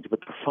change,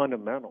 but the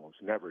fundamentals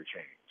never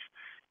change.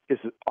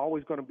 It's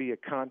always going to be a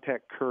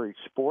contact courage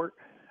sport.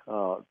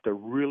 The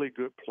really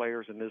good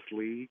players in this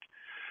league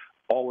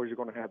always are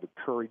going to have the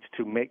courage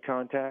to make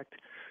contact.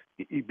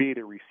 Be it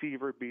a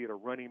receiver, be it a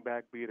running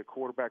back, be it a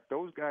quarterback,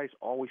 those guys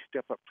always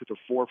step up to the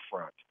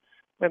forefront.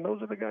 And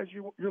those are the guys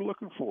you're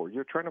looking for.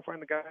 You're trying to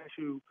find the guys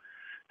who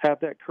have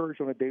that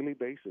courage on a daily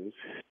basis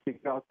to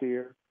get out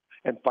there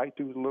and fight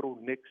through the little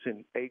nicks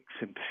and aches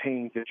and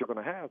pains that you're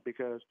going to have,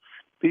 because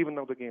even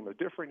though the game is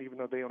different, even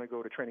though they only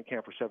go to training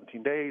camp for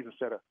 17 days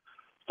instead of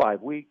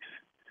 5 weeks,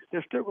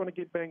 they're still going to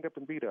get banged up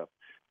and beat up.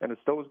 And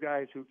it's those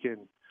guys who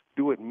can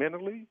do it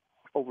mentally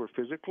over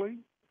physically.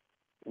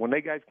 When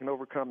they guys can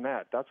overcome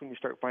that, that's when you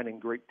start finding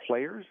great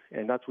players,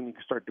 and that's when you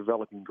can start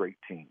developing great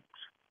teams.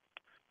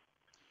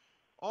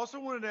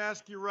 Also wanted to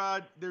ask you,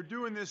 Rod, they're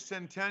doing this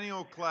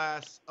centennial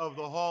class of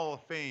the Hall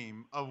of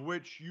Fame, of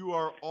which you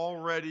are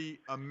already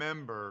a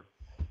member.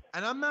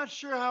 And I'm not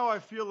sure how I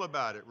feel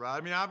about it, Rod.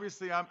 I mean,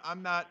 obviously,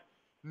 I'm not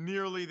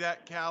nearly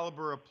that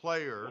caliber of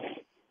player.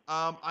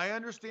 I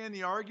understand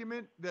the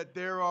argument that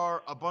there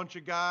are a bunch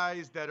of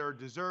guys that are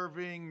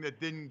deserving that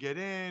didn't get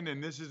in,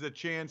 and this is a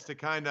chance to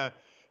kind of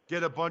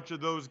get a bunch of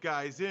those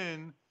guys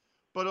in.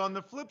 But on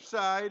the flip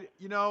side,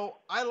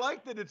 I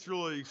like that it's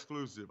really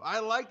exclusive. I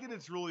like that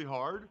it's really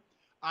hard.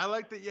 I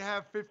like that you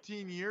have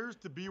 15 years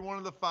to be one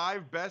of the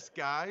 5 best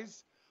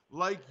guys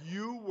like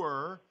you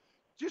were.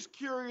 Just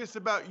curious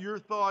about your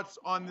thoughts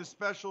on the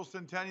special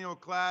centennial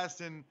class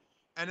and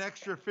an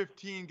extra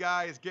 15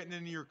 guys getting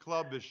into your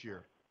club this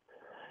year.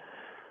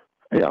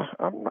 Yeah,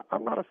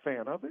 I'm not a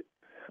fan of it.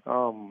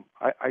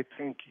 I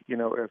think,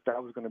 if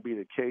that was going to be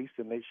the case,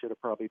 then they should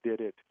have probably did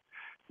it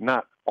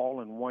not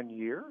all in 1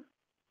 year.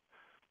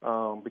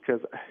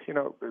 Because,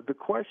 the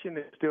question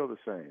is still the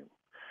same.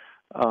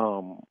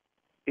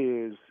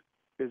 Is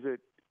it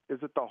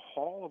the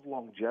hall of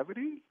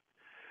longevity?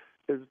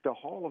 Is it the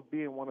hall of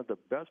being one of the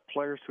best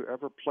players to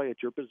ever play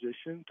at your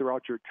position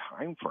throughout your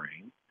time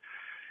frame?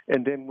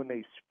 And then when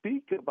they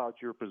speak about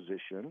your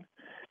position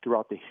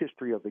throughout the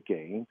history of the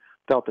game,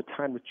 throughout the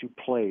time that you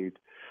played,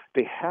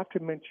 they have to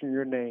mention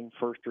your name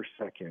first or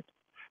second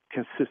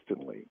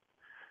consistently.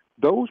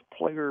 Those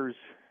players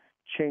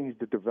changed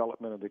the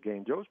development of the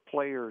game. Those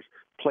players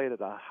played at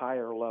a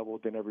higher level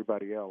than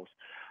everybody else.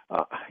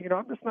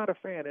 I'm just not a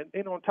fan.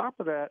 And on top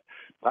of that,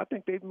 I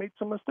think they've made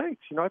some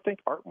mistakes. I think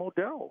Art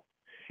Modell,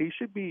 he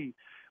should be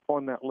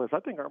on that list. I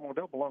think Art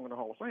Modell belongs in the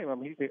Hall of Fame. I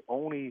mean, he's the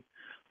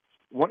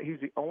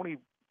only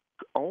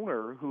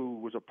owner who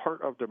was a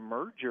part of the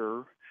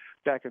merger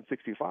back in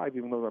 '65,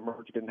 even though the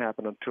merger didn't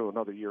happen until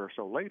another year or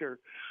so later.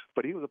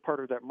 But he was a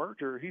part of that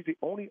merger. He's the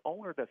only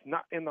owner that's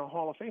not in the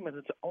Hall of Fame, and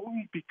it's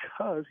only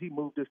because he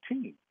moved his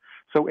team.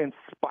 So in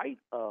spite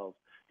of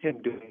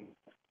him doing,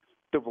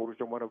 the voters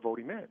don't want to vote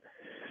him in.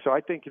 So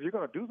I think if you're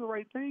going to do the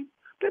right thing,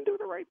 then do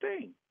the right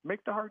thing.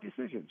 Make the hard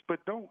decisions. But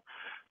don't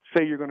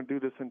say you're going to do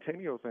the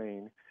centennial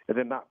thing and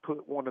then not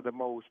put one of the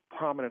most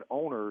prominent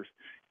owners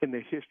in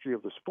the history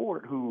of the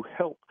sport who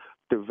helped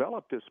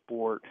develop this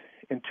sport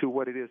into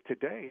what it is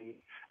today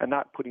and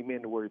not put him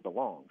into where he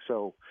belongs.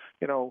 So,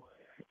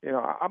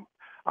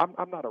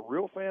 I'm not a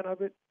real fan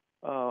of it,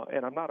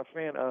 and I'm not a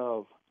fan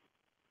of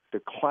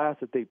the class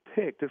that they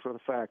picked, just for the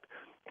fact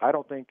I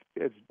don't think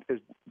it's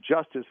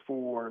justice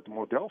for the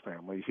Modell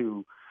family,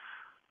 who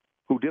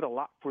did a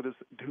lot for this,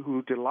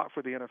 who did a lot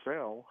for the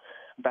NFL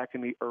back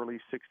in the early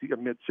 '60s,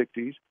 mid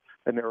 '60s,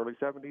 and the early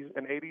 '70s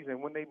and '80s,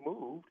 and when they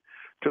moved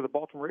to the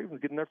Baltimore Ravens,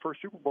 getting their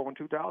first Super Bowl in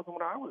 2000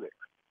 when I was there.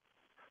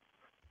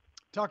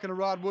 Talking to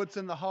Rod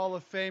Woodson, the Hall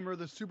of Famer,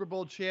 the Super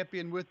Bowl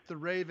champion with the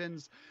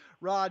Ravens.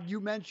 Rod, you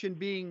mentioned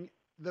being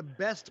the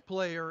best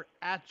player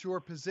at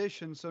your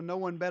position, so no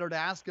one better to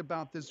ask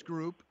about this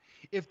group.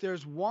 if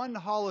there's one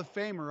Hall of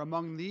Famer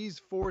among these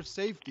four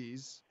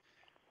safeties,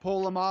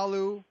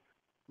 Polamalu,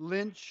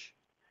 Lynch,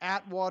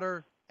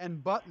 Atwater,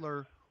 and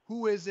Butler,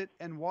 who is it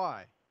and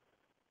why?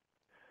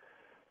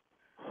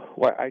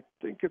 Well, I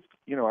think it's,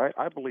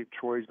 I believe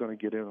Troy's going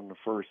to get in on the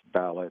first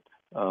ballot.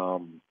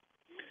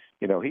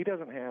 He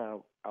doesn't have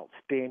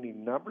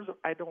outstanding numbers,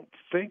 I don't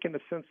think, in the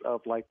sense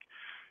of I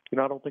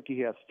don't think he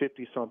has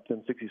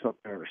 50-something,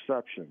 60-something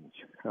interceptions.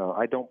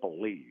 I don't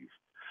believe.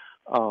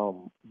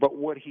 But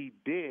what he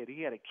did,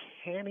 he had a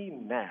canny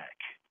knack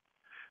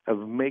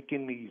of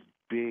making these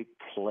big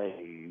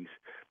plays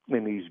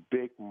in these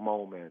big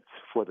moments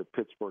for the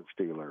Pittsburgh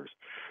Steelers.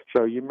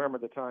 So you remember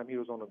the time he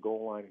was on the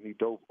goal line and he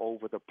dove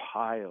over the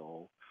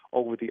pile,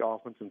 over the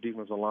offensive and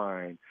defensive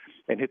line,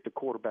 and hit the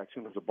quarterback as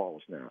soon as the ball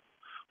was snapped.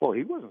 Well,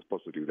 he wasn't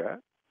supposed to do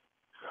that,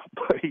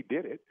 but he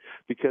did it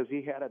because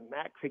he had a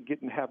knack for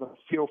having a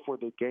feel for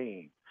the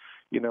game.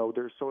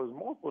 There's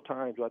multiple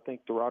times, I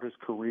think, throughout his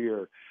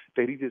career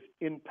that he just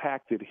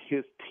impacted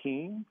his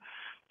team.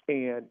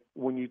 And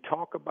when you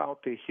talk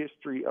about the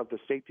history of the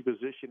safety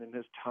position in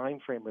his time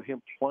frame of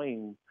him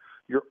playing,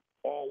 you're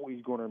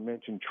always going to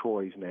mention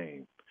Troy's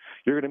name.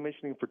 You're going to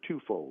mention him for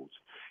twofolds.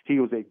 He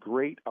was a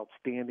great,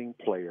 outstanding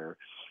player.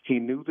 He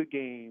knew the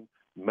game,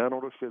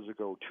 mental to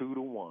physical,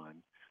 2-to-1.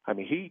 I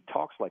mean, he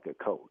talks like a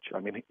coach. I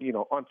mean,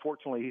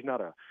 unfortunately,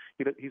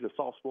 he's a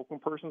soft-spoken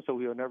person, so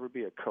he'll never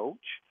be a coach.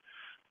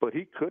 But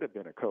he could have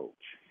been a coach.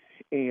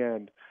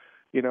 And,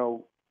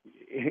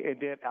 and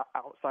then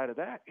outside of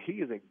that, he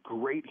is a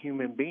great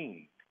human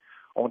being.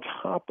 On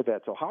top of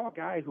that, so how a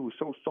guy who's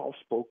so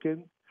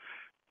soft-spoken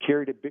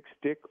carried a big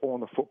stick on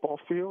the football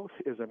field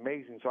is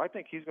amazing. So I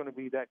think he's going to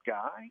be that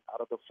guy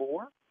out of the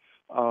four.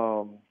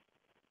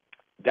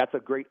 That's a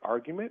great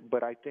argument,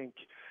 but I think,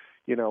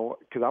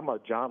 because I'm a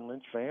John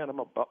Lynch fan, I'm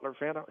a Butler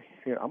fan,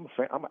 I'm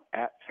an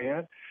Att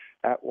fan.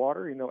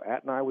 Atwater,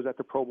 Att and I was at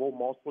the Pro Bowl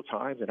multiple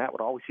times, and Att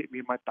would always hit me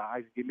in my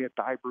thighs and give me a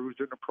thigh bruise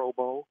during the Pro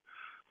Bowl.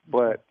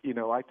 But,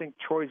 I think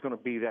Troy's going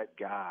to be that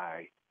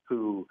guy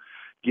who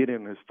get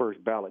in his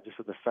first ballot just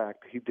for the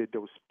fact that he did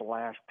those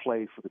splash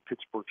plays for the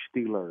Pittsburgh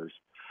Steelers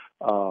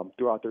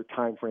throughout their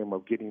time frame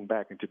of getting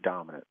back into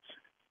dominance.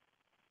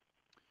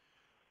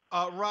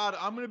 Rod,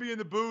 I'm going to be in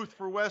the booth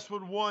for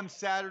Westwood One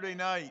Saturday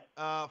night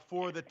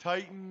for the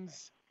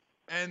Titans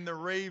and the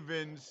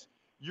Ravens.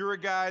 You're a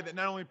guy that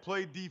not only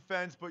played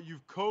defense, but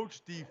you've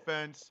coached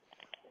defense.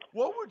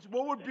 What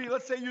would be,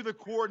 let's say you're the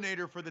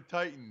coordinator for the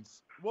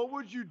Titans, what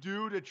would you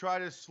do to try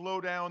to slow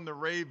down the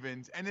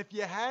Ravens? And if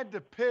you had to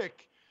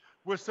pick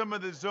with some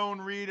of the zone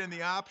read and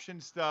the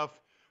option stuff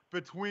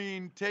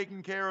between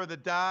taking care of the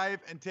dive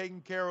and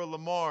taking care of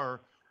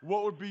Lamar,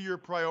 what would be your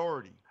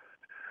priority?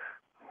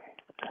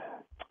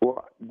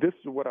 Well, this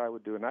is what I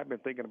would do, and I've been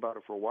thinking about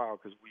it for a while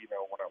because, when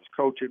I was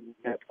coaching, we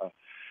had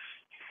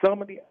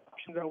some of the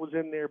options that was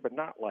in there, but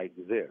not like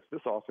this.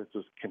 This offense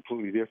was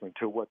completely different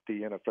to what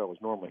the NFL is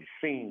normally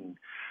seeing.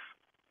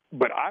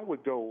 But I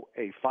would go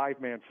a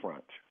 5-man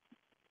front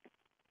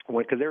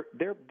because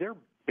their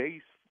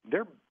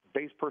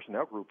base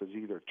personnel group is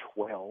either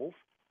 12,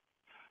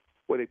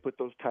 where they put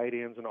those tight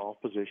ends in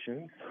off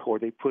position, or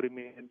they put them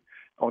in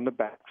on the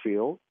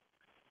backfield,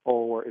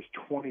 or it's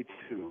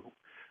 22.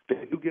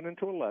 They do get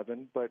into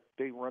 11, but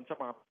they run some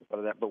out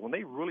of that. But when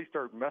they really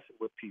start messing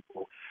with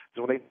people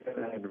is when they get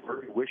that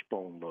inverted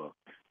wishbone look.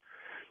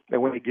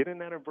 And when they get in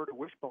that inverted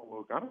wishbone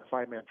look, I'm a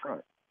 5-man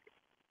front.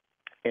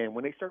 And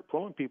when they start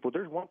pulling people,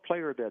 there's one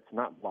player that's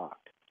not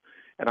blocked.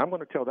 And I'm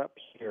going to tell that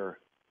player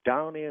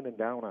down in and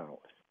down out.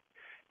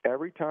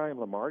 Every time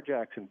Lamar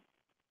Jackson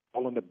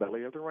pull in the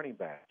belly of the running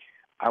back,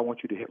 I want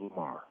you to hit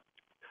Lamar.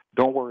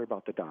 Don't worry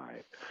about the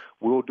dive.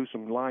 We'll do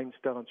some line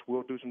stunts.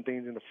 We'll do some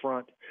things in the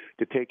front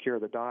to take care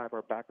of the dive.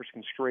 Our backers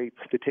can scrape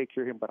to take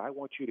care of him. But I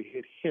want you to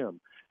hit him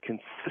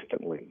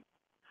consistently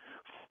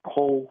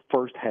whole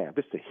first half.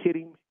 Just to hit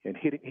him and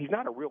hit him. He's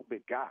not a real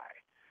big guy.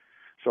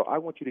 So I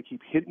want you to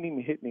keep hitting him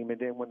and hitting him. And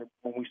then when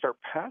we start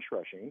pass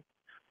rushing,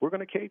 we're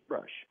going to cage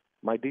rush.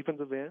 My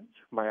defensive ends,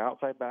 my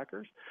outside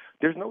backers,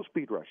 there's no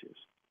speed rushes.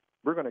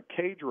 We're going to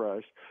cage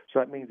rush, so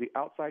that means the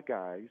outside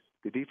guys,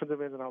 the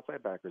defensive ends and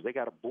outside backers, they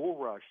got to bull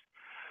rush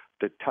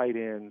the tight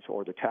ends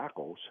or the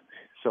tackles.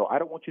 So I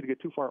don't want you to get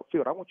too far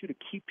upfield. I want you to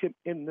keep him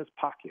in this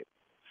pocket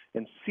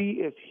and see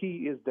if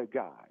he is the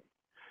guy.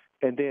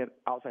 And then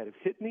outside of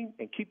hitting him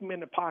and keep him in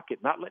the pocket,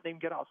 not letting him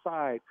get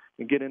outside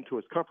and get into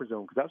his comfort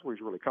zone because that's where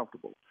he's really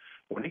comfortable.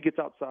 When he gets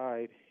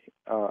outside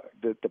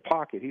the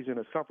pocket, he's in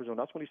his comfort zone.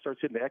 That's when he starts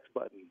hitting the X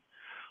button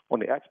on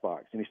the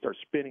Xbox, and he starts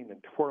spinning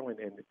and twirling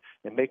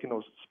and making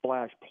those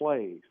splash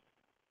plays.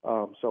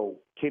 So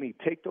can he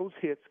take those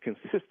hits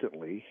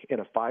consistently in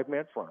a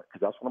 5-man front?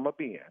 Because that's what I'm going to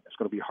be in. It's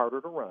going to be harder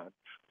to run,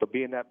 but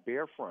be in that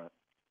bare front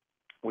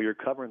where you're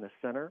covering the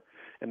center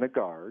and the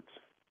guards,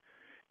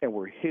 and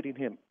we're hitting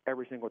him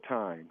every single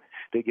time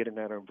they get in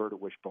that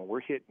inverted wishbone. We're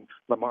hitting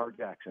Lamar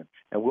Jackson,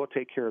 and we'll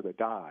take care of the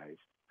dive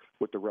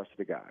with the rest of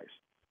the guys.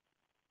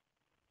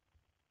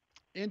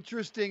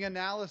 Interesting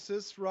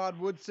analysis, Rod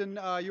Woodson.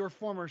 Your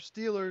former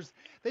Steelers,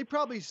 they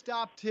probably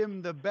stopped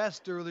him the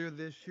best earlier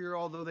this year,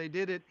 although they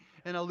did it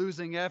in a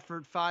losing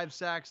effort, 5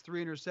 sacks,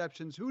 3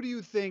 interceptions. Who do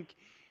you think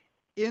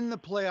in the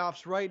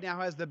playoffs right now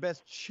has the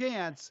best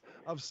chance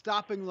of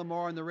stopping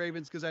Lamar and the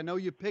Ravens? Because I know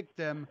you picked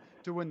them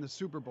to win the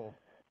Super Bowl.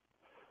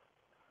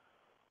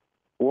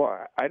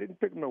 Well, I didn't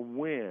pick them to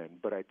win,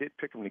 but I did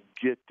pick them to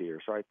get there.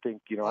 So I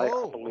think, I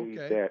believe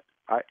that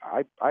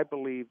I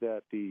believe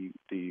that the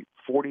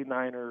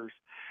 49ers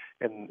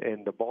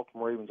and the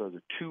Baltimore Ravens are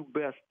the 2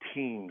 best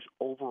teams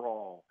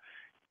overall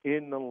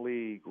in the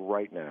league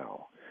right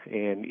now.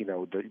 And,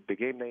 the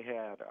game they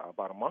had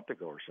about a month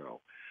ago or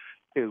so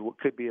is what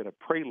could be in a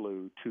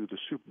prelude to the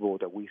Super Bowl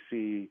that we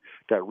see,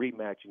 that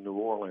rematch in New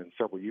Orleans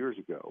several years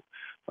ago.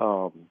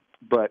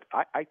 But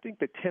I think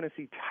the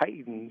Tennessee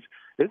Titans,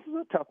 this is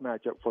a tough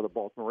matchup for the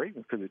Baltimore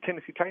Ravens because the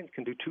Tennessee Titans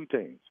can do 2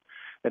 things.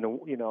 And,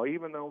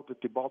 even though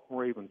the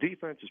Baltimore Ravens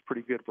defense is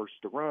pretty good versus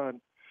the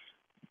run,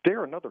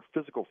 they're another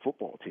physical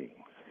football team.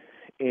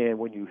 And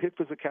when you hit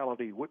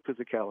physicality with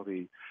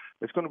physicality,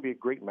 it's going to be a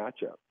great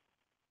matchup.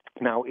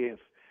 Now,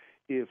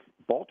 if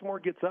Baltimore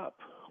gets up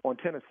on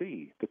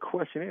Tennessee, the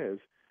question is,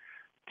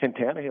 can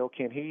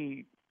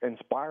he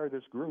inspire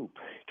this group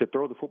to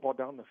throw the football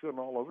down the field and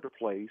all over the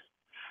place?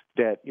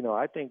 That,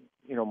 I think,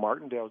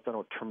 Martindale's done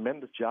a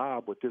tremendous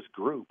job with this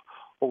group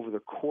over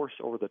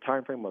the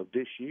time frame of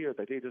this year,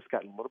 that they just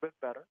got a little bit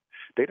better.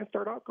 They didn't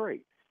start out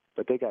great,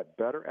 but they got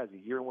better as the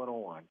year went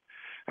on.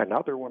 And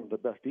now they're one of the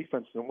best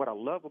defenses. And what I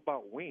love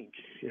about Wink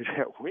is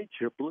that Wink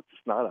here blitz the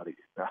snot out of you.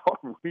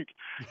 Now, Wink,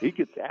 he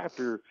gets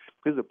after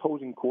his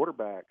opposing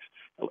quarterbacks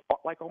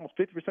like almost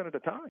 50% of the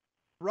time.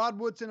 Rod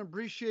Woodson,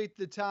 appreciate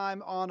the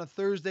time on a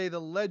Thursday. The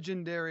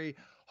legendary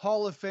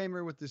Hall of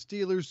Famer with the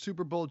Steelers,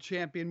 Super Bowl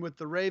champion with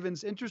the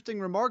Ravens. Interesting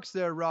remarks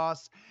there,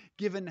 Ross,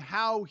 given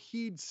how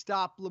he'd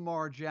stop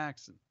Lamar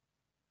Jackson.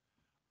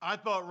 I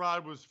thought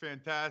Rod was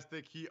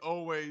fantastic. He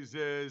always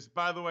is.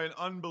 By the way, an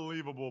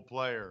unbelievable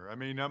player. I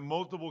mean,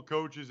 multiple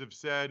coaches have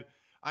said,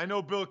 I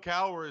know Bill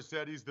Cowher has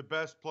said he's the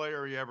best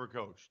player he ever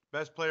coached,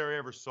 best player he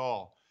ever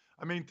saw.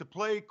 I mean, to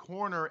play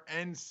corner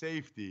and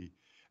safety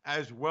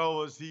as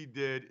well as he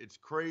did, it's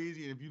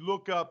crazy. And if you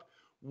look up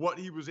what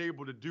he was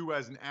able to do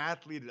as an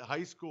athlete at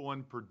high school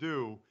and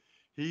Purdue,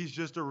 he's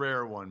just a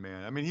rare one,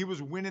 man. I mean, he was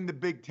winning the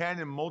Big Ten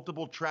in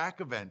multiple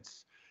track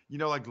events,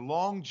 like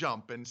long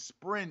jump and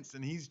sprints.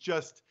 And he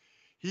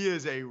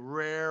is a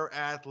rare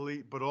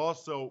athlete, but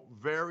also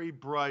very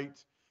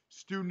bright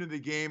student of the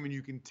game. And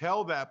you can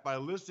tell that by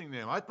listening to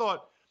him. I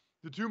thought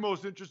the 2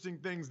 most interesting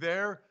things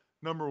there,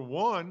 number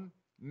 1,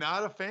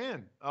 not a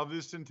fan of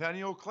this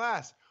Centennial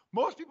class.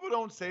 Most people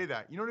don't say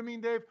that. You know what I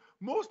mean, Dave?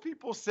 Most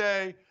people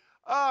say,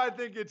 I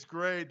think it's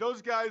great.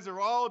 Those guys are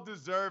all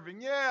deserving.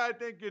 Yeah, I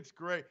think it's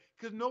great.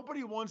 Because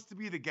nobody wants to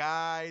be the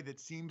guy that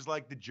seems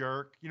like the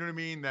jerk. You know what I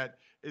mean? That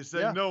is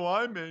saying, no,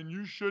 I'm in.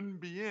 You shouldn't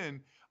be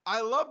in.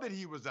 I love that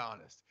he was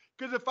honest.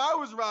 Because if I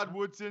was Rod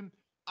Woodson,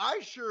 I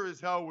sure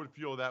as hell would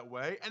feel that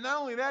way. And not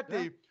only that,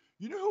 Dave,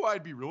 you know who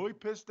I'd be really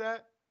pissed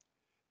at?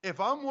 If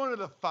I'm one of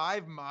the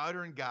 5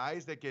 modern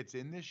guys that gets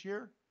in this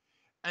year,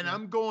 and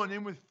I'm going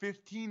in with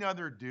 15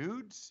 other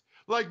dudes,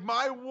 like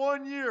my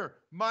 1 year,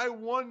 my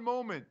one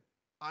moment,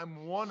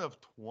 I'm one of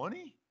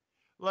 20.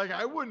 Like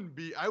I wouldn't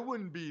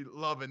be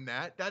loving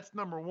that. That's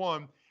number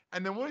 1.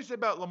 And then what he said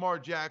about Lamar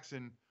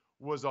Jackson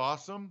was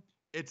awesome.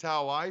 It's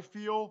how I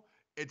feel.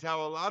 It's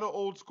how a lot of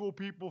old school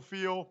people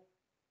feel.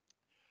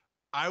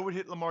 I would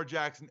hit Lamar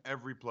Jackson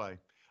every play.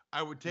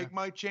 I would take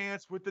my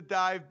chance with the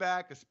dive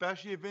back,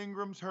 especially if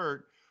Ingram's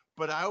hurt,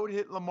 but I would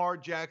hit Lamar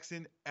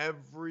Jackson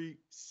every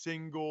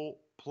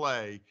single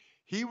play.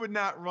 He would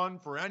not run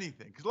for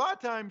anything because a lot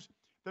of times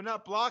they're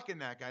not blocking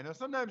that guy. Now,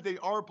 sometimes they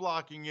are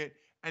blocking it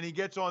and he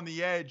gets on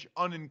the edge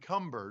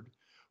unencumbered.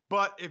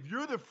 But if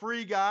you're the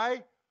free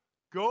guy,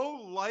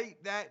 go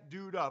light that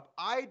dude up.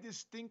 I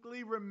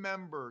distinctly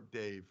remember,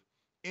 Dave,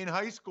 in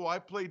high school, I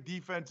played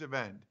defensive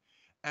end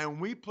and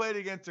we played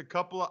against a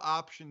couple of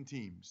option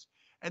teams.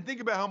 And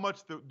think about how much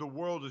the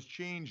world has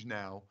changed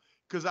now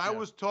because I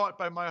was taught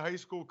by my high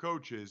school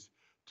coaches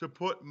to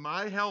put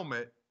my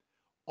helmet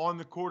on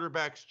the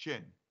quarterback's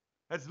chin.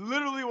 That's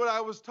literally what I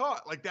was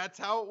taught. Like, that's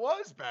how it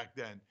was back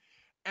then.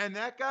 And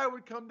that guy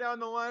would come down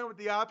the line with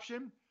the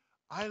option.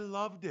 I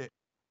loved it.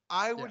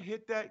 I would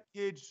hit that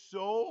kid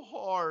so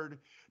hard.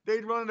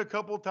 They'd run it a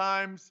couple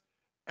times,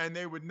 and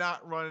they would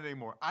not run it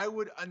anymore. I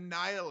would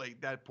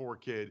annihilate that poor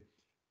kid.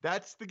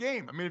 That's the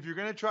game. I mean, if you're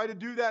going to try to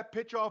do that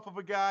pitch off of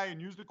a guy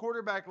and use the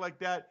quarterback like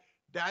that,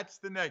 that's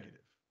the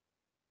negative.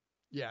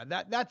 Yeah,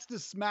 that's the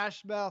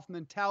smash mouth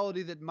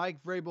mentality that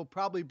Mike Vrabel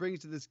probably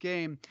brings to this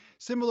game.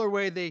 Similar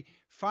way they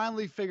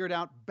finally figured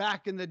out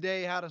back in the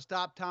day how to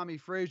stop Tommy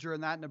Frazier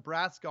in that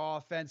Nebraska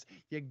offense.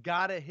 You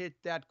got to hit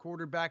that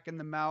quarterback in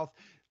the mouth.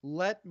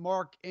 let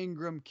Mark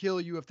Ingram kill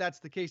you if that's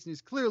the case. And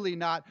he's clearly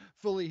not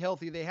fully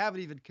healthy. They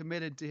haven't even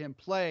committed to him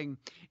playing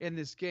in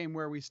this game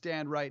where we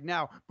stand right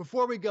now.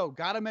 Before we go,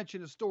 got to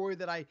mention a story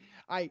that I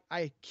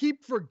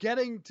keep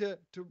forgetting to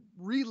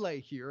relay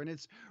here. And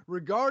it's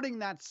regarding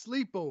that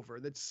sleepover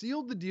that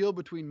sealed the deal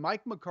between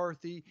Mike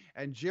McCarthy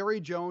and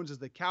Jerry Jones as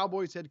the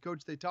Cowboys head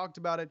coach. They talked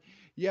about it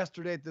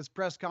yesterday at this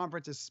press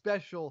conference, a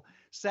special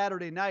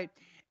Saturday night.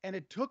 And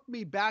it took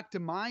me back to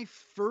my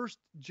first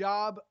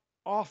job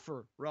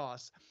offer,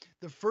 Ross,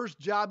 the first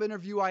job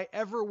interview I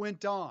ever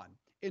went on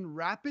in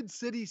Rapid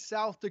City,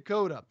 South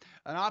Dakota,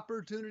 an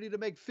opportunity to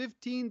make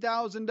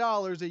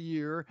 $15,000 a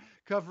year,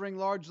 covering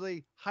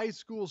largely high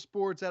school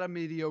sports at a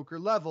mediocre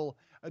level,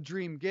 a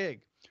dream gig.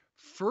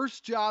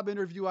 First job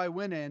interview I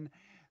went in,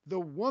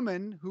 the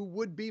woman who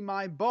would be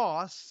my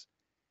boss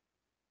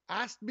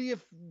asked me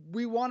if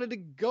we wanted to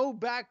go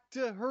back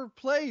to her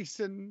place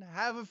and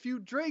have a few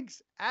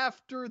drinks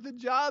after the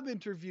job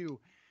interview.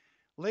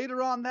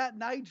 Later on that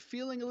night,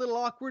 feeling a little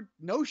awkward,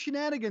 no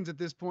shenanigans at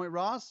this point,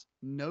 Ross,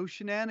 no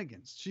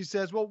shenanigans. She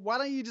says, well, why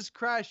don't you just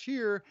crash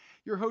here?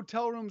 Your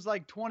hotel room's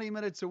like 20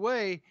 minutes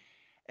away.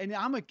 And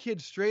I'm a kid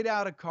straight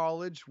out of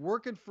college,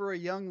 working for a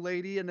young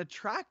lady, an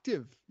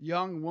attractive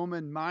young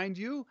woman, mind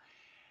you.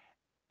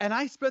 And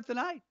I spent the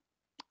night.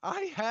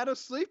 I had a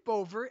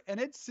sleepover and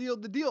it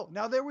sealed the deal.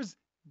 Now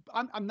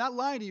I'm not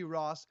lying to you,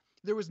 Ross.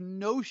 There was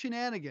no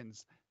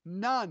shenanigans,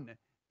 none,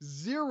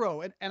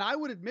 zero. And I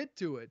would admit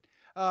to it.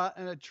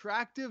 An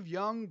attractive,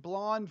 young,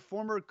 blonde,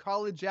 former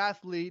college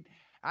athlete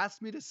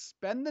asked me to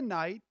spend the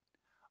night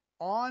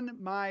on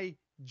my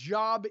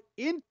job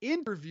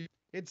interview.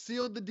 It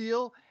sealed the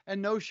deal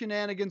and no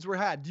shenanigans were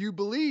had. Do you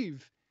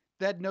believe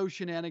that no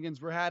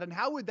shenanigans were had? And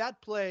how would that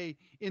play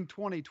in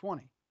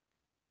 2020?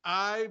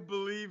 I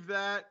believe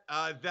that.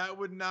 That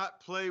would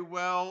not play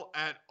well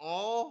at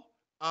all.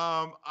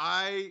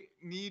 I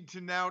need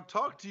to now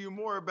talk to you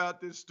more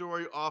about this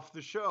story off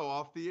the show,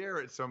 off the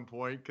air at some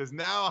point, because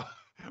now...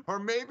 or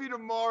maybe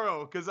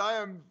tomorrow, because I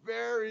am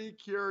very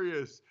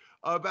curious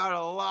about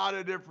a lot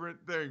of different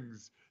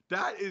things.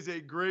 That is a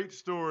great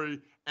story,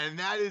 and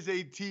that is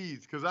a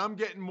tease, because I'm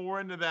getting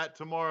more into that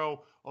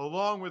tomorrow,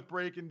 along with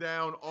breaking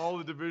down all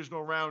the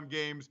divisional round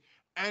games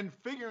and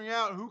figuring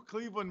out who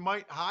Cleveland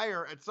might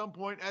hire at some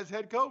point as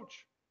head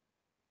coach.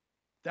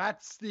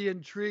 That's the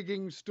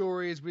intriguing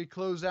story as we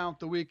close out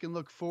the week and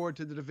look forward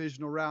to the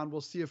divisional round.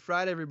 We'll see you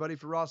Friday, everybody.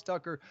 For Ross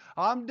Tucker,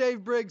 I'm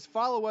Dave Briggs.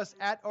 Follow us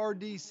at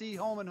RDC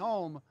Home and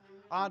Home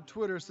on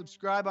Twitter.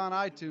 Subscribe on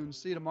iTunes.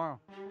 See you tomorrow.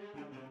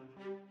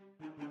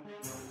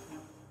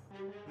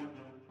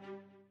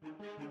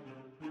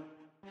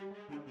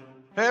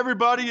 Hey,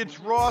 everybody,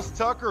 it's Ross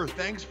Tucker.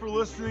 Thanks for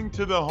listening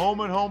to the Home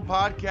and Home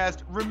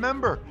podcast.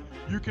 Remember,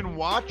 you can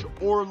watch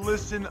or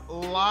listen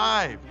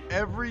live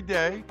every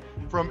day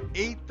from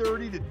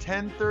 8:30 to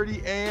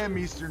 10:30 a.m.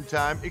 Eastern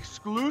Time,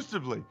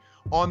 exclusively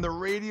on the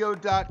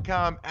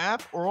radio.com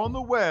app or on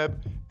the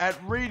web at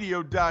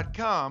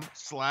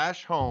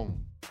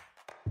radio.com/home.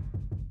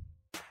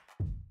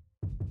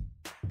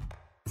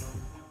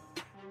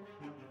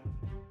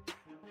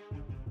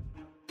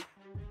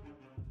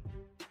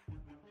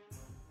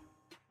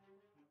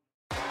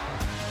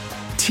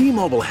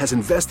 T-Mobile has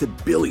invested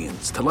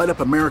billions to light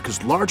up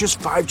America's largest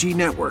 5G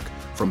network,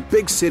 from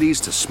big cities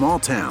to small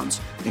towns,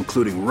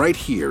 including right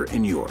here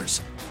in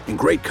yours. And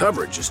great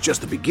coverage is just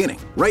the beginning.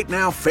 Right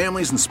now,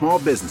 families and small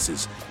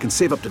businesses can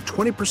save up to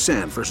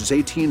 20% versus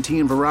AT&T and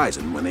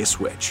Verizon when they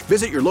switch.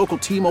 Visit your local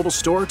T-Mobile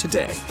store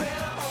today.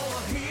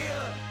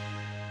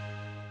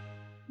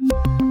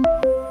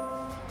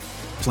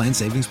 Plan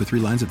savings with 3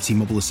 lines of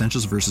T-Mobile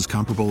Essentials versus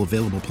comparable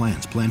available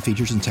plans. Plan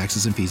features and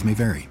taxes and fees may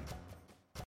vary.